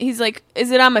face. He's like,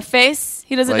 "Is it on my face?"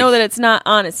 He doesn't Like- know that it's not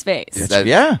on his face. That-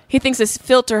 Yeah. He thinks this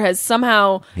filter has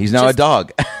somehow. He's now a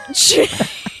dog.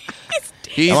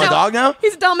 He's I'm a dog now?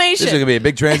 He's a Dalmatian. This is going to be a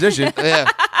big transition. yeah.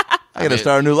 I got to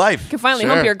start a new life. You can finally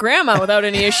Sure. hump your grandma without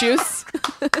any issues.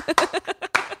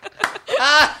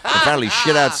 I finally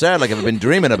shit outside like I've been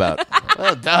dreaming about.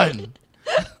 Well done.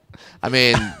 I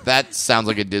mean, that sounds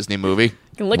like a Disney movie.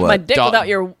 You can lick What? my dick Dog- without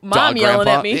your mom dog yelling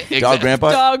grandpa. at me. Dog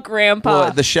grandpa? Dog grandpa.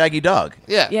 Well, the shaggy dog.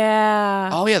 Yeah. Yeah.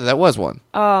 Oh yeah, that was one.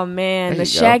 Oh man, There the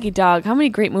you go. Shaggy Dog. How many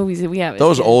great movies did we have? as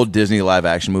Those kids? old Disney live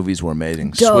action movies were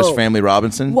amazing. Dope. Swiss Family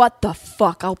Robinson. What the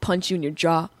fuck? I'll punch you in your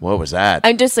jaw. What was that?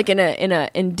 I'm just like in a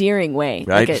endearing way,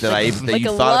 Right? Like That like you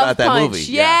a thought love about that punch. movie.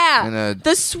 Yeah. And a-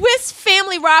 The Swiss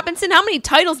Family Robinson. How many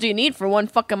titles do you need for one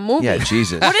fucking movie? Yeah,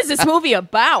 Jesus. What is this movie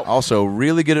about? Also,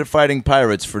 really good at fighting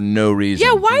pirates for no reason.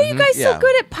 Yeah, why are you guys Yeah. so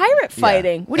good at pirate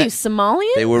fighting? What are you,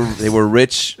 Somalian? They were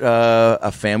rich,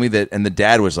 a family and the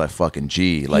dad was like fucking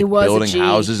G, like was a building G.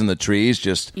 houses in the trees.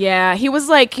 Just Yeah, he was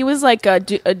like a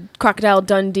Crocodile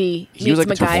Dundee He was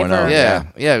meets like a MacGyver.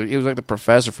 2.0. Yeah, he was like the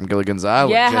professor from Gilligan's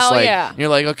Island. Yeah, Just hell like, yeah. You're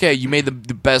like, okay, you made the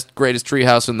best, greatest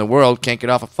treehouse in the world. Can't get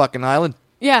off a fucking island.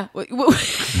 Yeah.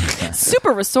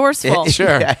 Super resourceful.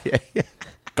 Sure, yeah.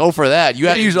 go for that. You You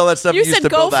have use all that stuff You you used said to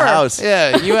build the gopher. house.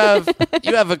 Yeah, you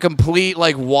have a complete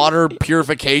like water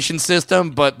purification system,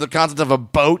 but the concept of a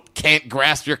boat can't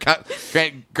grasp your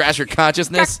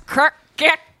consciousness.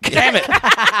 Damn it. God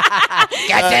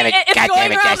damn it. It's God going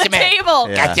damn it, around the Jessica. table.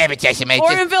 God damn it, Jessica.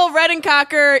 Ortonville,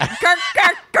 Redencocker,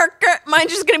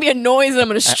 mine's just going to be a noise and I'm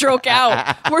going to stroke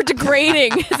out. We're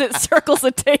degrading as it circles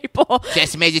the table.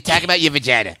 Just made you talk about your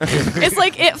vagina. It's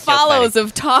like It Follows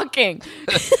of talking.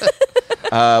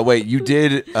 Wait, you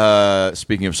did,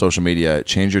 speaking of social media,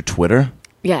 change your Twitter?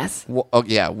 Yes. Well, oh,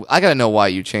 yeah, I gotta know why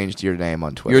you changed your name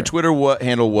on Twitter. Your Twitter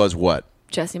handle was what?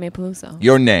 Jesse May Peluso.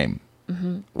 Your name.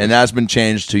 And that's been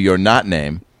changed to your not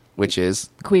name. which is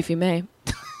Queefy May.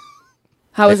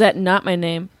 How is that not my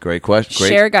name? Great question. Great.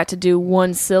 Cher got to do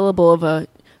one syllable of a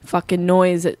fucking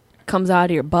noise that comes out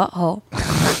of your butthole.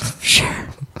 Cher.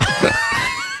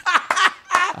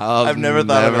 I've never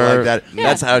thought of it like that. Yeah.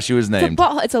 That's how she was named.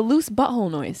 It's a loose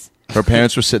butthole noise. Her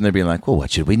parents were sitting there being like, well,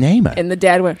 what should we name her? And the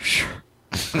dad went, Shh.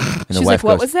 And the She's wife like,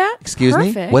 what goes, was that? Excuse me?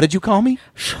 Perfect. What did you call me?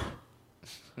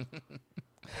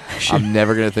 I'm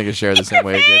never gonna think of Cher the same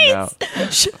way again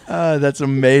now. That's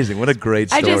amazing. What a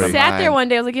great I story. just sat there Mine. one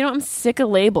day. I was like, you know, I'm sick of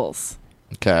labels.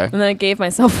 Okay. And then I gave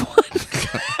myself one.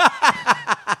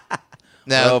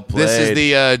 Now Well this is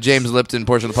played. the James Lipton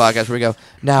portion of the podcast where we go.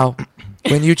 Now,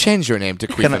 when you change your name to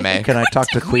Queefy May, Can I talk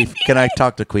to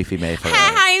Queefy May for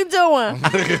Hi, how you doing?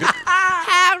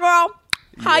 Hi, girl.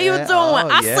 How you Yeah,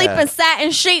 doing? I yeah. sleep in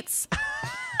satin sheets.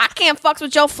 I can't fucks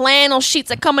with your flannel sheets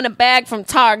that come in a bag from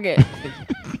Target.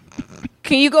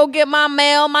 Can you go get my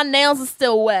mail? My nails are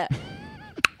still wet.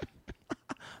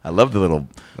 I love the little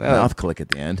mouth click at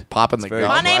the end. popping the very gum.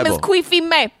 My name is Bible. Queefy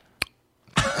May.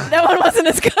 That one wasn't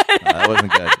as good. That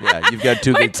wasn't good. Yeah, you've got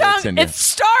two My good clicks tongue, in you. it's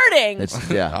starting.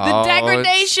 Yeah. The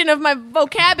degradation of my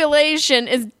vocabulation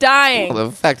is dying. Well,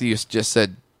 the fact that you just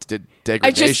said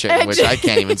degradation, which I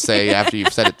can't even say after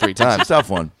you've said it 3 It's a times. tough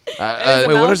one. It's Wait, a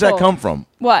where does that mouthful. come from?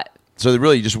 What? So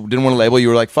really, you just didn't want to label. You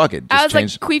were like, "Fuck it." Just I was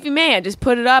change. like Queefy May. I just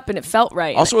put it up and it felt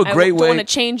right. Also a I great don't way- want to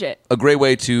change it. a great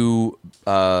way to,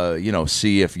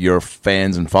 see if your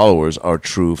fans and followers are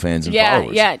true fans and Yeah,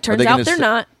 followers. yeah. Are It turns they out gonna they're s-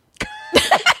 not.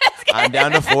 I'm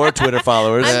down to 4 Twitter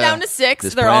followers. I'm down to 6.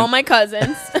 This They're brand- all my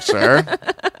cousins. Sure.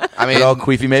 I mean, They're all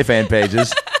Queefy May fan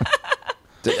pages.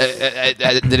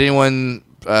 did anyone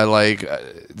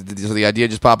so the idea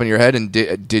just pop in your head? And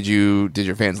did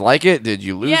your fans like it? Did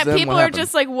you lose Yeah, them? people What are happened?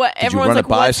 just like, what? you Everyone's run it like,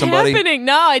 by what's somebody? happening?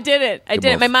 No, I didn't. I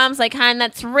didn't. both. My mom's like, hon,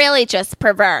 that's really just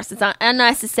perverse. It's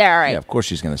unnecessary. Yeah, of course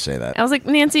she's going to say that. I was like,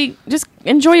 Nancy, just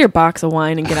enjoy your box of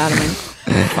wine and get out of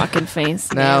my fucking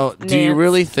face. Now, do you Nance.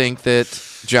 really think that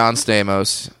John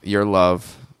Stamos, your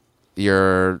love,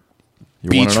 your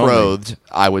Your one and only. betrothed,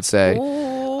 I would say,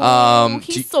 Ooh,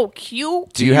 he's so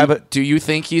cute. Do you have it? Do you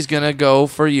think he's gonna go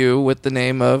for you with the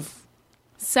name of?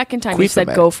 Second time you Queefy said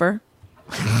May. gopher.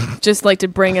 Just like to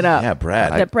bring it up. Yeah,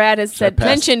 Brad. That Brad has said pass-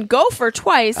 mentioned gopher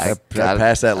twice. Should I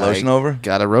pass that lotion over?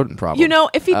 Got a rodent problem. You know,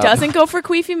 if he doesn't go for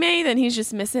Queefy May, then he's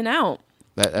just missing out.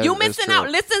 You That's missing true. out.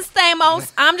 Listen,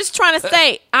 Stamos, I'm just trying to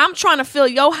say, I'm trying to fill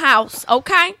your house,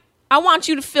 okay? I want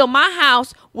you to fill my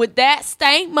house with that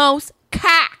Stamos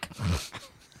cock.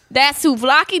 That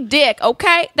souvlaki dick,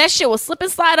 okay? That shit will slip and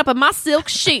slide up in my silk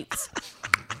sheets.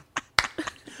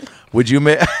 Would you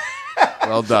make?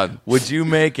 Well done. Would you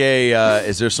make a?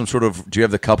 Is there some sort of? Do you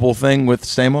have the couple thing with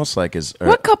Stamos? Like,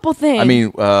 What couple thing? I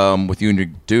mean, with you and your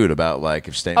dude about like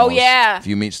if Stamos. Oh, yeah. If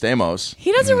you meet Stamos,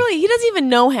 He doesn't really. He doesn't even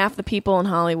know half the people in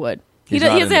Hollywood. He He's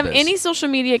doesn't not have into this. any social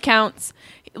media accounts.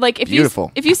 Like if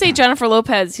Beautiful. you say Jennifer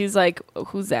Lopez, he's like,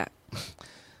 who's that?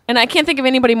 And I can't think of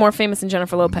anybody more famous than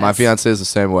Jennifer Lopez. My fiance is the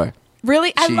same way.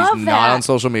 Really, I She's love that. not on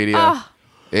social media. Ah,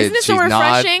 isn't it so she's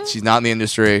refreshing? Not, she's not in the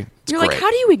industry. It's You're great. like, how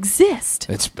do you exist?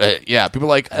 It's yeah. People are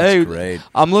like, hey, great.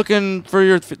 I'm looking for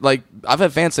your like. I've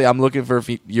had fans say I'm looking for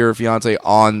your fiance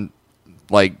on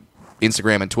like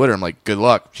Instagram and Twitter. I'm like, good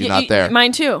luck. She's not there.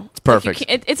 Mine too. It's perfect.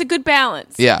 It's a good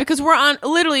balance. Yeah. because we're on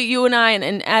literally you and I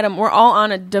and Adam. We're all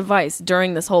on a device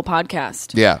during this whole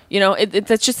podcast. Yeah. you know,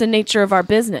 that's just the nature of our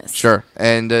business. Sure,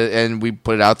 and we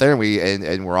put it out there,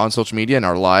 and we're on social media, and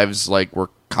our lives like we're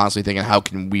constantly thinking, how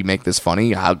can we make this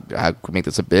funny? How can we make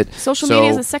this a bit? Social So-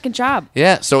 media is a second job.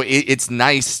 Yeah, so it's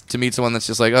nice to meet someone that's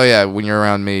just like, oh yeah, when you're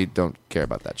around me, don't care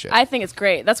about that shit. I think it's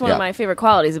great. That's one of Yeah. my favorite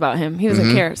qualities about him. He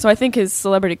doesn't care. So I think his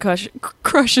celebrity crush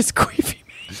is Queefy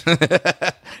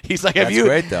May. He's like, That's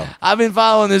great, though. I've been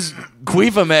following this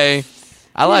Queefy May.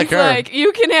 I like He's her. like,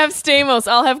 you can have Stamos.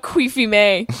 I'll have Queefy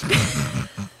May.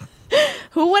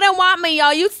 Who wouldn't want me,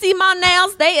 y'all? You see my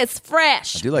nails? They is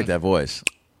fresh. I do like that voice.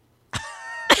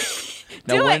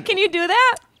 Do it. Can you do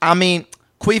that? I mean,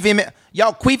 Queefy May.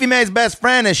 Yo, Queefy May's best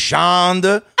friend is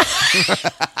Shonda.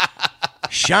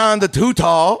 Shonda too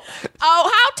tall.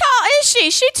 Oh, how tall is she?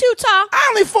 She too tall. I'm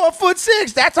only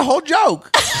 4'6". That's a whole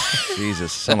joke.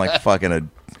 Jesus, sound like fucking a.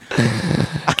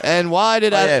 And why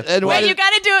did I? yeah. And why Wait, did, you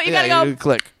gotta do it. You yeah, gotta go.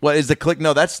 click. What is the click?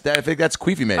 No, I think that's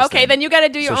Queefy May's Okay, thing. then you gotta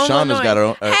do your So own Shonda's little got her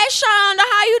noise. own- Hey, Shonda,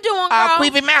 how you doing, girl?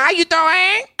 Queefy man, how you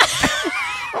doing?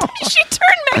 She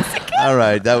turned Mexican. All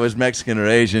right, that was Mexican or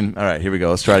Asian. All right, here we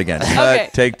go. Let's try it again. Okay.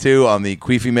 Take 2 on the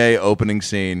Queefy May opening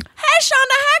scene Hey, Shonda,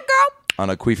 hi, girl. on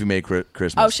a Queefy May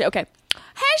Christmas. Oh shit. Okay.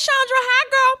 Hey, Chandra, hi,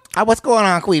 girl. What's going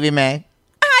on, Queefy man?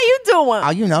 How you doing? Oh,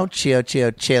 you know,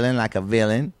 chilling like a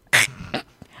villain.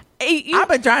 Hey, you- I've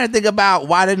been trying to think about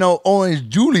why there no Orange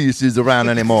Julius is around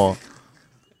anymore.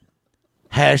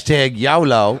 Hashtag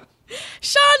YOLO.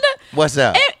 Shonda, What's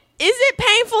up? is it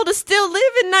painful to still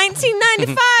live in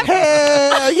 1995?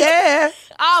 Hell yeah.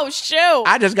 Oh shoot.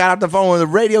 I just got off the phone with the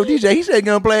radio DJ. He said he's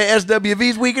going to play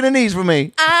SWV's Week in the Knees for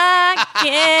me. I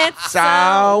get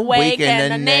so weak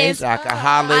in the knees. I can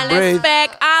hardly I breathe.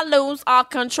 expect I lose all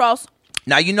control.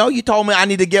 Now, you know you told me I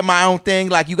need to get my own thing.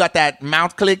 Like you got that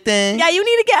mouth click thing. Yeah, you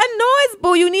need to get a noise,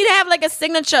 boo. You need to have like a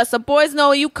signature so boys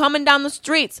know you coming down the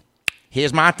streets.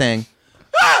 Here's my thing.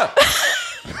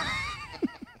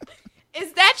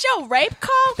 Is that your rape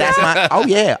call, girl? That's my. Oh,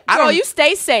 yeah. Girl, you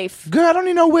stay safe. Girl, I don't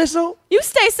need no whistle. You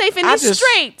stay safe in these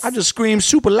streets. I just scream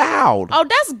super loud. Oh,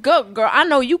 that's good, girl. I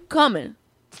know you coming.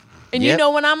 And you Yep.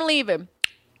 know when I'm leaving.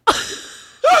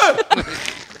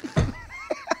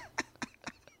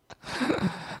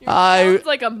 It's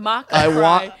like a mock I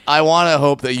cry. want to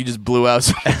hope that you just blew out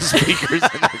some speakers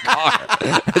in the car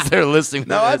as they're listening.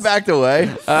 No, to I this. backed away.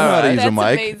 I know how to use a That's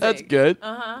mic. amazing. That's good.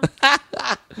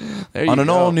 There you On an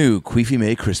go. all-new Queefy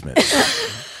May Christmas.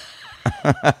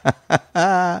 Yo,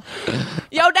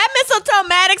 that mistletoe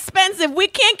mad expensive. We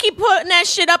can't keep putting that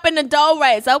shit up in the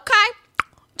doorways, okay?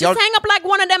 Just Yo- hang up like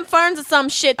one of them ferns or some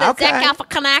shit that Okay. Zach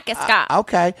Galifianakis got.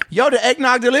 Okay. Yo, the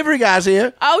eggnog delivery guy's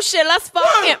here. Oh shit, let's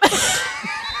fuck him.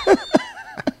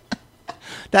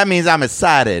 That means I'm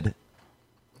excited.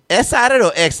 Excited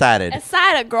or excited?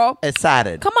 Excited, girl.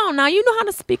 Excited. Come on now, you know how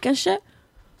to speak and shit.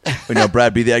 You know,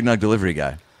 Brad, be the eggnog delivery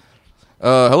guy.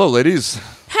 Hello, ladies.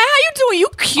 Hey, how you doing? You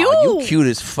cute. Oh, you cute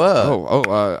as fuck.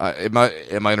 Am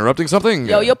I interrupting something?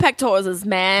 Yo, your pectorals is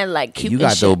man like cute You and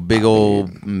got shit. those big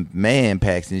old man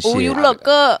packs and shit. Oh, you look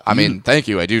good. I mean, thank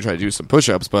you. I do try to do some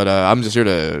push-ups, but I'm just here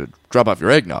to drop off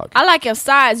your eggnog. I like your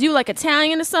size. You like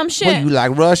Italian or some shit. What, you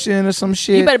like Russian or some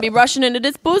shit? You better be rushing into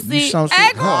this pussy. You some Hey,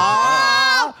 shit-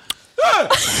 girl.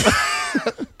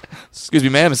 Excuse me,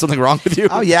 ma'am. Is something wrong with you?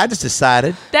 Oh, yeah, I just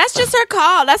decided. That's just her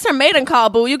call. That's her maiden call,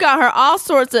 boo. You got her all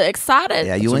sorts of excited.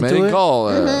 Yeah, you It's a into mating it? call.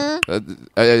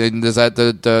 And does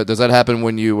that happen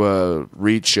when you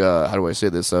reach? How do I say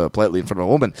this politely in front of a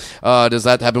woman? Does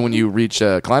that happen when you reach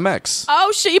climax?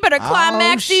 Oh shit! You better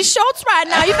climax these shorts right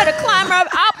now. You better climb her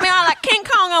up me like King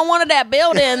Kong on one of that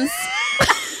buildings.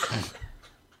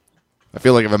 I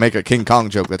feel like if I make a King Kong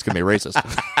joke, that's gonna be racist.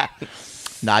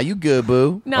 Nah, you good,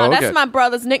 boo. No, Oh, okay. that's my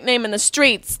brother's nickname in the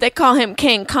streets. They call him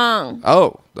King Kong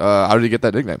Oh, how did you get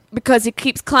that nickname? because he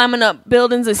keeps climbing up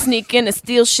buildings and sneak in and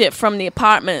steal shit from the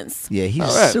apartments. Yeah, he's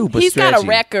All right. super He's got a stretchy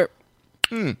record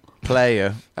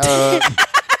player.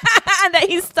 that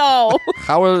he stole.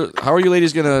 How are you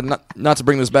ladies gonna not to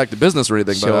bring this back to business or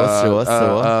anything? Sure, but,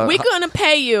 sure. We gonna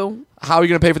pay you, How are you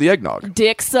gonna pay for the eggnog?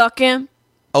 dick sucking.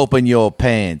 Open your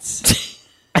pants.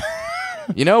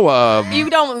 You know, You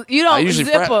don't usually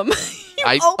zip fra- them.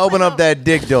 Open up that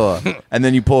dick door. And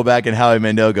then you pull back and Howie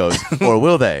Mandel goes, or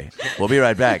will they? We'll be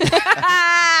right back.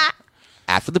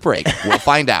 after the break, we'll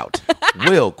find out.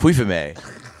 Will Queefy May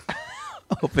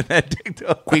open that dick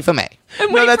door? Queefa May.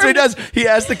 No, that's what he does. He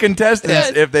asks the contestants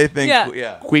Yes. if they think, Yeah.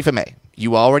 yeah. Queefa May.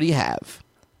 You already have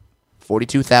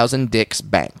 42,000 dicks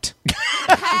banked.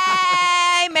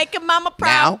 Hey, make your mama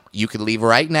proud. Now you can leave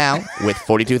right now with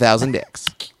 42,000 dicks,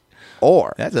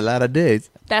 or That's a lot of dicks.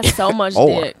 That's so much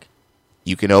Or- dick.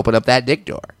 you can open up that dick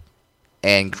door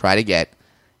and try to get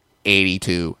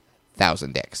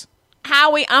 82,000 dicks.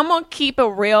 Howie, I'm gonna keep it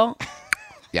real.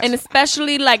 Yes. And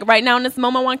especially like right now in this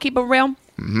moment, I want to keep it real.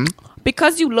 Mm-hmm.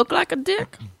 Because you look like a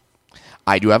dick,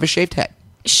 I do have a shaved head.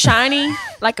 shiny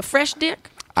like a fresh dick.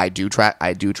 I do try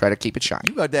to keep it shiny.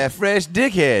 You got that fresh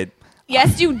dickhead.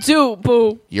 Yes, you do,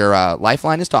 boo. Your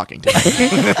lifeline is talking to me.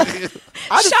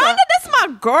 Shonda, that's my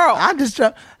girl. I'm just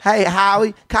trying. Hey,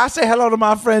 Howie, can I say hello to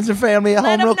my friends and family at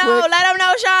Let home him real know. quick? Let him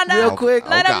know, Shonda. Real quick.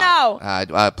 Let him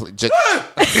know. Just,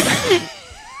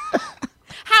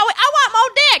 Howie, I want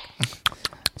more dick.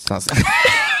 sounds-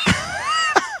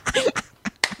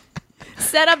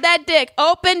 Set up that dick.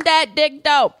 Open that dick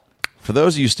dope. For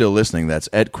those of you still listening, that's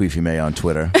at Queefy May on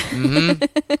Twitter. I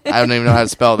don't even know how to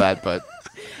spell that, but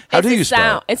How it's do a you spell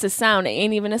sound. it? It's a sound. It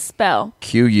ain't even a spell.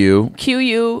 Q-U.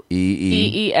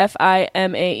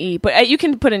 QUEEFIMAE. But you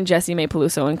can put in Jessie May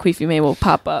Peluso and Queefy May will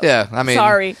pop up. Yeah, I mean,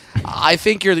 sorry. I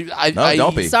think you're the. No,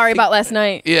 don't be. Sorry about last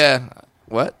night. Yeah.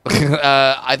 What?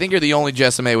 I think you're the only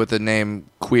Jessime with the name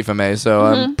Queefame, so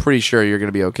I'm pretty sure you're going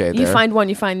to be okay there. You find one,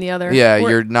 you find the other. Yeah,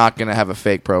 you're not going to have a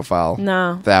fake profile.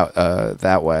 No.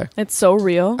 That way. It's so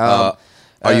real.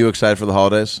 Are you excited for the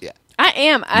holidays? Yeah. I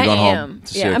am. I going am. home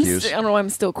to Yeah, Syracuse? I don't know why I'm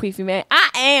still Queefy May. I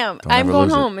am. I'm ever going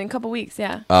lose it. home in a couple weeks,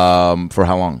 yeah. For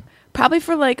how long? Probably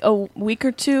for like a week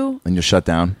or two. And you'll shut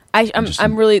down?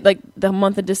 I'm really like the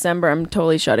month of December. I'm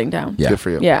totally shutting down. Yeah. Good for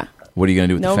you. Yeah. What are you going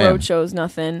to do with No the fam? road shows,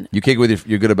 nothing. You kick it with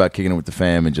you're good about kicking it with the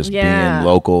fam and just Yeah. being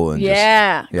local and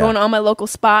Yeah. just, Going to all my local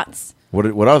spots. What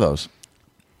are those?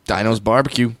 Dino's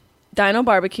Barbecue. Dino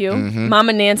Barbecue. Mm-hmm.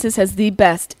 Mama Nance's has the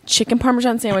best chicken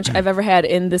parmesan sandwich I've ever had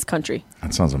in this country.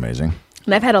 That sounds amazing.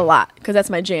 And I've had a lot because that's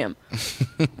my jam.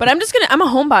 But I'm a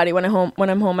homebody when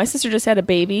I'm home. My sister just had a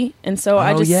baby, and so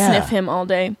I just yeah. sniff him all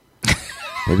day.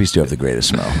 Babies do have the greatest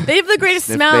smell. They have the greatest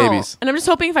Sniff smell. babies. And I'm just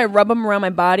hoping if I rub them around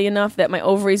my body enough that my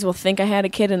ovaries will think I had a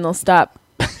kid and they'll stop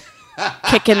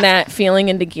kicking that feeling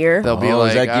into gear. They'll be Oh, like,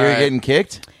 is that all gear right. getting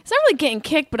kicked? It's not really getting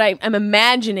kicked, but I'm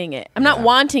imagining it. I'm not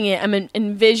wanting it. I'm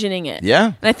envisioning it. Yeah.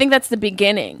 And I think that's the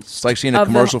beginning. It's like seeing a Of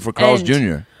the commercial for Carl's end.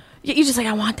 Jr. You're just like,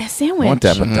 I want that sandwich. I want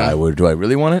that, but do I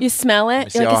really want it? You smell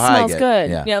it. see You're like, how it high I smells get. good.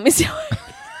 Yeah. Let me see.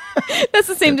 That's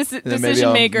the same Then maybe decision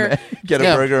I'll maker. Get a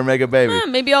Yeah. burger and make a baby.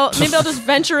 Maybe I'll just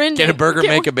venture in. Get a burger,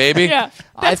 make a baby? Yeah,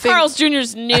 I that's think- Carl's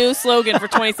Jr.'s new slogan for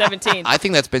 2017. I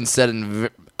think that's been said in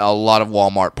a lot of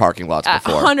Walmart parking lots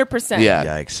before. 100%. Yeah.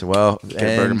 Yikes. Well, a burger,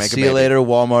 and make a see you baby. later,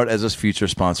 Walmart, as a future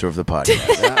sponsor of the podcast.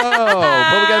 Oh,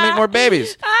 but we got to make more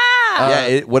babies.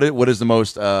 What is the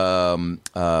most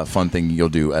fun thing you'll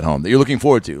do at home that you're looking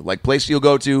forward to? Like place you'll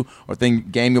go to or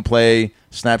game you'll play,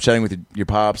 Snapchatting with your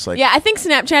pops? Like, Yeah, I think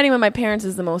Snapchatting with my parents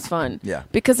is the most fun. Yeah.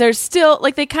 because they're still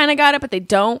like they kind of got it, but they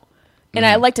don't. And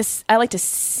Mm-hmm. I like to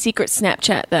secret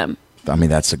Snapchat them I mean,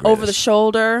 that's the greatest. over the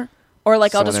shoulder, or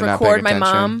like I'll So just they're not record paying my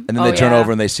attention. mom, And then they turn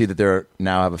over and they see that they're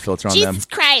now have a filter on them. Jesus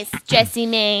Christ, Jessie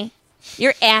May.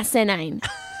 You're asinine.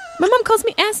 My mom calls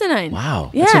me asinine.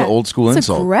 Wow. Yeah, That's an old school it's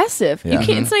insult. aggressive. Yeah. You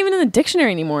can't. It's not even in the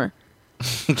dictionary anymore.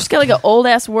 Just got like an old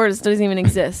ass word that doesn't even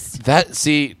exist.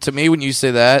 To me, when you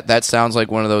say that sounds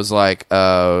like one of those like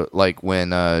when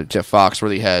Jeff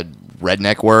Foxworthy had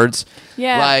redneck words.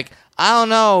 Yeah. Like, I don't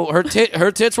know, her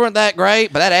tits weren't that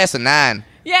great, but that ass a 9.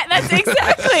 Yeah, that's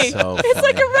exactly. So It's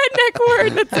like a redneck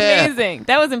word. That's Yeah. amazing.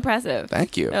 That was impressive.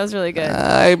 Thank you. That was really good.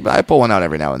 I pull one out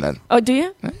every now and then. Oh, do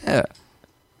you? Yeah.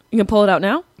 You can pull it out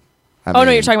now? I Oh, no,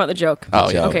 mean- you're talking about the joke. Oh,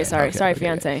 yeah. Okay, sorry. Sorry,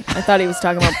 fiance. I thought he was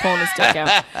talking about pulling his dick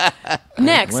out.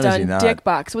 Next When is he on not? Dick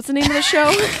Box. What's the name of the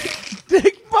show?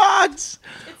 Dick Box.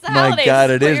 It's the My holidays.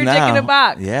 God, it Put is your now. Dick in a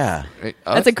box. Yeah.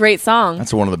 That's a great song.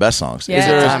 That's one of the best songs.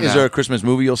 Yeah. Is there a Christmas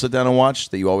movie you'll sit down and watch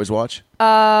that you always watch?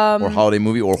 Or holiday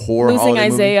movie or horror Losing holiday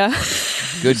Isaiah.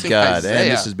 movie? Good Losing God. Isaiah.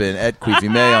 And this has been at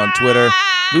Queefy May on Twitter.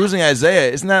 Losing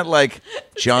Isaiah. Isn't that like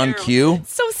John Q?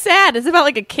 So sad. It's about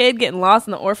like a kid getting lost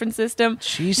in the orphan system.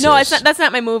 Jesus. No, it's not. That's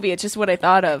not my movie. It's just what I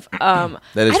thought of. That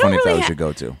is I don't funny if that really was your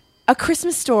go-to. A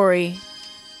Christmas Story.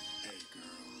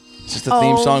 Is this the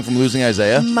theme Oh. song from Losing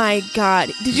Isaiah? My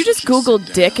God. Did you just Google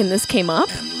Dick and this came up?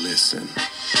 Listen.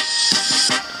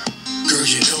 Girl,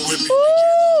 you know we've been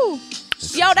Ooh.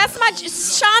 Yo, that's my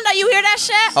Shonda. You hear that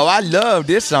shit? Oh, I love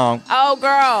this song. Oh,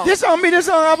 girl. This song be the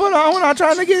song I put on when I'm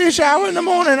trying to get in the shower in the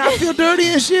morning. I feel dirty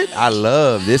and shit. I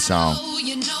love this song.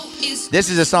 This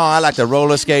is a song I like to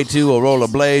roller skate to or roller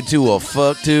blade to or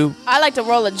fuck to. I like to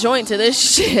roll a joint to this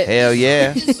shit. Hell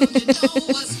yeah.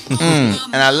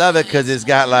 And I love it because it's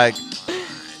got like,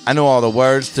 I know all the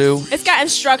words too. It's got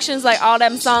instructions like all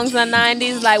them songs in the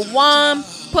 90s, like 1,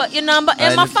 put your number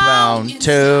in my phone.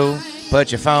 2,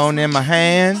 put your phone in my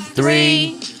hand.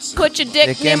 3, 3, put your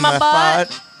dick in my butt.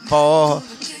 4,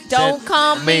 Don't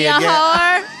call me a again.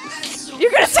 whore. You're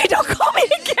going to say don't call me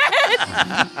again.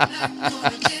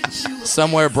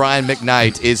 Somewhere Brian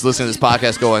McKnight is listening to this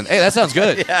podcast going, hey, that sounds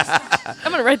good. I'm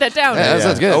going to write that down. Yeah, that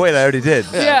sounds good. Oh wait, I already did.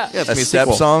 Yeah. Yeah, it's A gonna be a step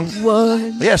sequel. song.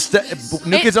 One. Yeah,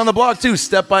 New Kids on the Block too.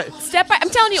 Step by. Step by. I'm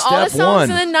telling you, all the Step songs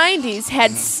one. in the 90s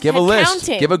had Give had a list.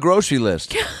 counting. Give a grocery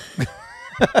list.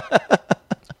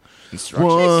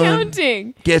 Instructions.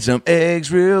 counting. Get some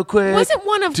eggs real quick. Wasn't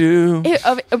one of 2.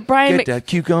 of Brian Get that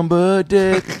cucumber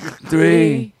dick.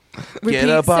 3. Repeat Get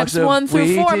a box steps of 1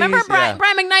 through 4. Wheaties. Remember Yeah.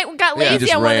 Brian McKnight got Yeah, lazy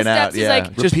just on one of the ran steps. out, He's yeah. like,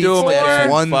 Just Repeat do steps them.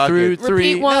 1 Fuck through it. 3.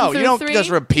 Repeat 1 No, through you don't 3. just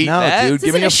repeat No, that. dude. this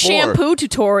Give me isn't a a 4. shampoo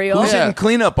tutorial. Who's in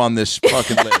cleanup on this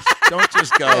fucking list? Don't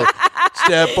just go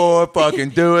step 4, fucking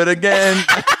do it again.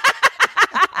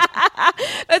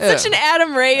 That's such an Adam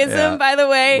Rayism, Yeah. by the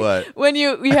way. What? When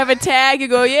you have a tag, you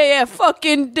go, yeah,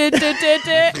 fucking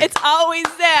It's always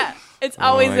that. It's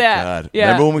always Oh my that. God. Yeah.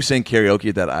 Remember when we sang karaoke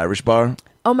at that Irish bar?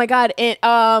 Oh my God.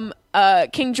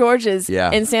 King George's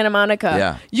Yeah. in Santa Monica.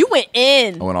 Yeah. You went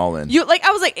in. I went all in. You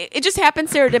I was like, it just happened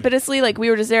serendipitously. Like we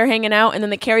were just there hanging out, and then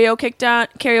the karaoke kicked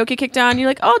on. You're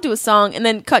like, oh, I'll do a song, and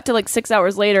then cut to like 6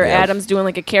 hours later, Yeah. Adam's doing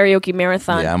like a karaoke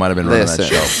marathon. Yeah, I might have been running Listen. that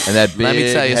show. And that big, Let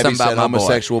me tell you something about my boy.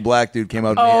 homosexual black dude came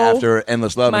out to me Oh, after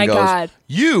Endless Love my and goes, God.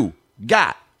 "You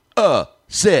got a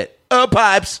set of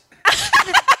pipes."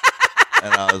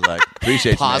 And I was like,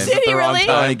 appreciate you, man. Paused Did at he the wrong really? And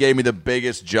time. he gave me the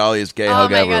biggest, jolliest gay Oh hug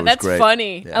my ever. It God, was that's great.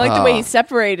 funny. Yeah. I like the way he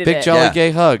separated Big it jolly Yeah.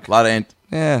 gay hug. A lot of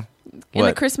Yeah. in the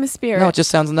what? Christmas spirit. No, it just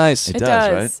sounds nice. It It does,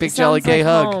 does. right? It Big jolly sounds gay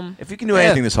like hug. home. If you can do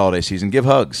anything this holiday season, give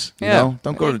hugs. You Yeah. know?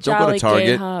 Don't go to Big jolly gay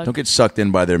Target. hug. Don't get sucked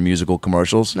in by their musical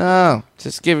commercials. No,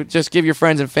 just give your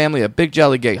friends and family a big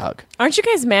jolly gay hug. Aren't you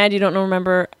guys mad you don't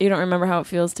remember how it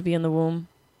feels to be in the womb?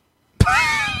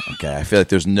 Okay, I feel like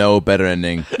there's no better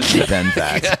ending than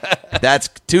that. That's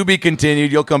to be continued.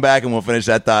 You'll come back and we'll finish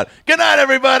that thought. Good night,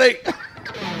 everybody.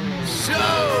 So,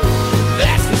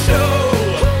 that's the show.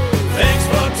 Thanks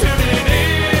for tuning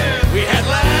in. We had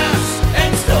laughs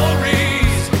and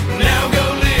stories. Now go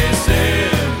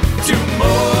listen to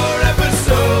more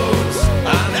episodes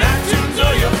on iTunes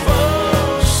or your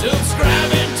phone.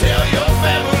 Subscribe and tell your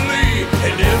family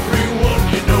and everyone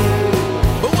you know.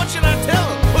 But what should I tell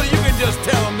them? Well, you can just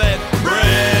tell them that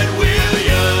Brad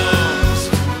Williams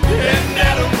and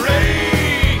Adam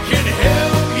Ray can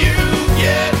help you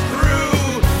get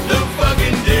through the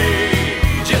fucking day.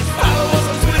 Just follow us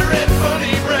on Twitter at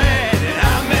Funny Brad, and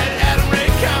I'm at Adam Ray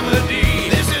Comedy.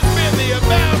 This has been the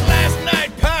About Last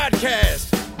Night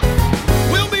podcast.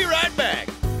 We'll be right back.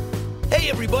 Hey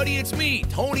everybody, it's me,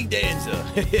 Tony Danza.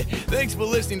 Thanks for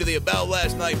listening to the About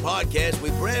Last Night podcast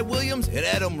with Brad Williams and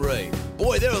Adam Ray.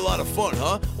 Boy, they're a lot of fun,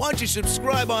 huh? Why don't you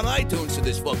subscribe on iTunes to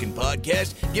this fucking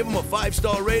podcast? Give them a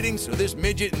 5-star rating so this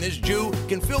midget and this Jew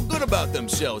can feel good about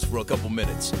themselves for a couple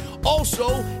minutes.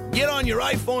 Also, get on your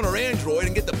iPhone or Android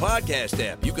and get the podcast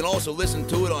app. You can also listen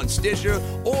to it on Stitcher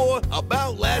or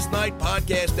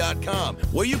aboutlastnightpodcast.com,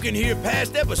 where you can hear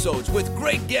past episodes with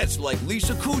great guests like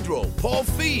Lisa Kudrow, Paul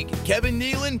Feig, Kevin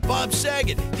Nealon, Bob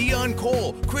Saget, Dion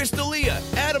Cole, Chris D'Elia,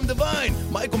 Adam Devine,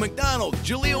 Michael McDonald,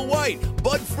 Jaleel White,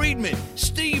 Bud Friedman,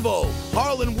 Steve-O,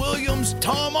 Harlan Williams,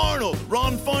 Tom Arnold,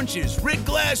 Ron Funches, Rick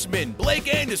Glassman,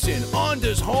 Blake Anderson,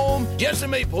 Anders Holm,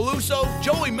 Jessime Peluso,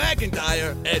 Joey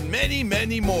McIntyre, and many,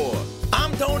 many more.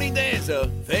 I'm Tony Danza.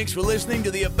 Thanks for listening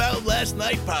to the About Last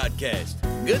Night podcast.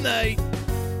 Good night.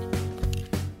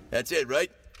 That's it, right?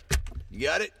 You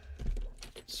got it?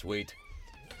 Sweet.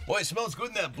 Boy, it smells good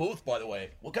in that booth, by the way.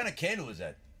 What kind of candle is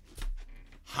that?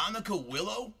 Hanukkah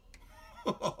willow?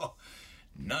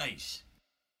 Nice.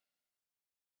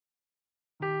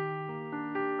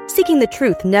 Seeking the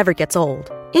truth never gets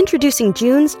old. Introducing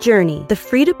June's Journey, the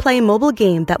free-to-play mobile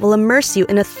game that will immerse you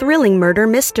in a thrilling murder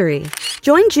mystery.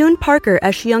 Join June Parker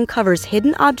as she uncovers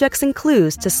hidden objects and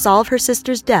clues to solve her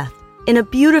sister's death in a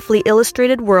beautifully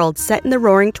illustrated world set in the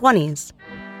Roaring '20s.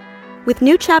 With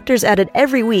new chapters added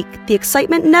every week, the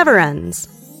excitement never ends.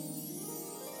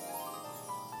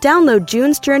 Download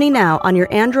June's Journey now on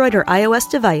your Android or iOS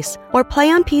device, or play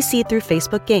on PC through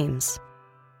Facebook Games.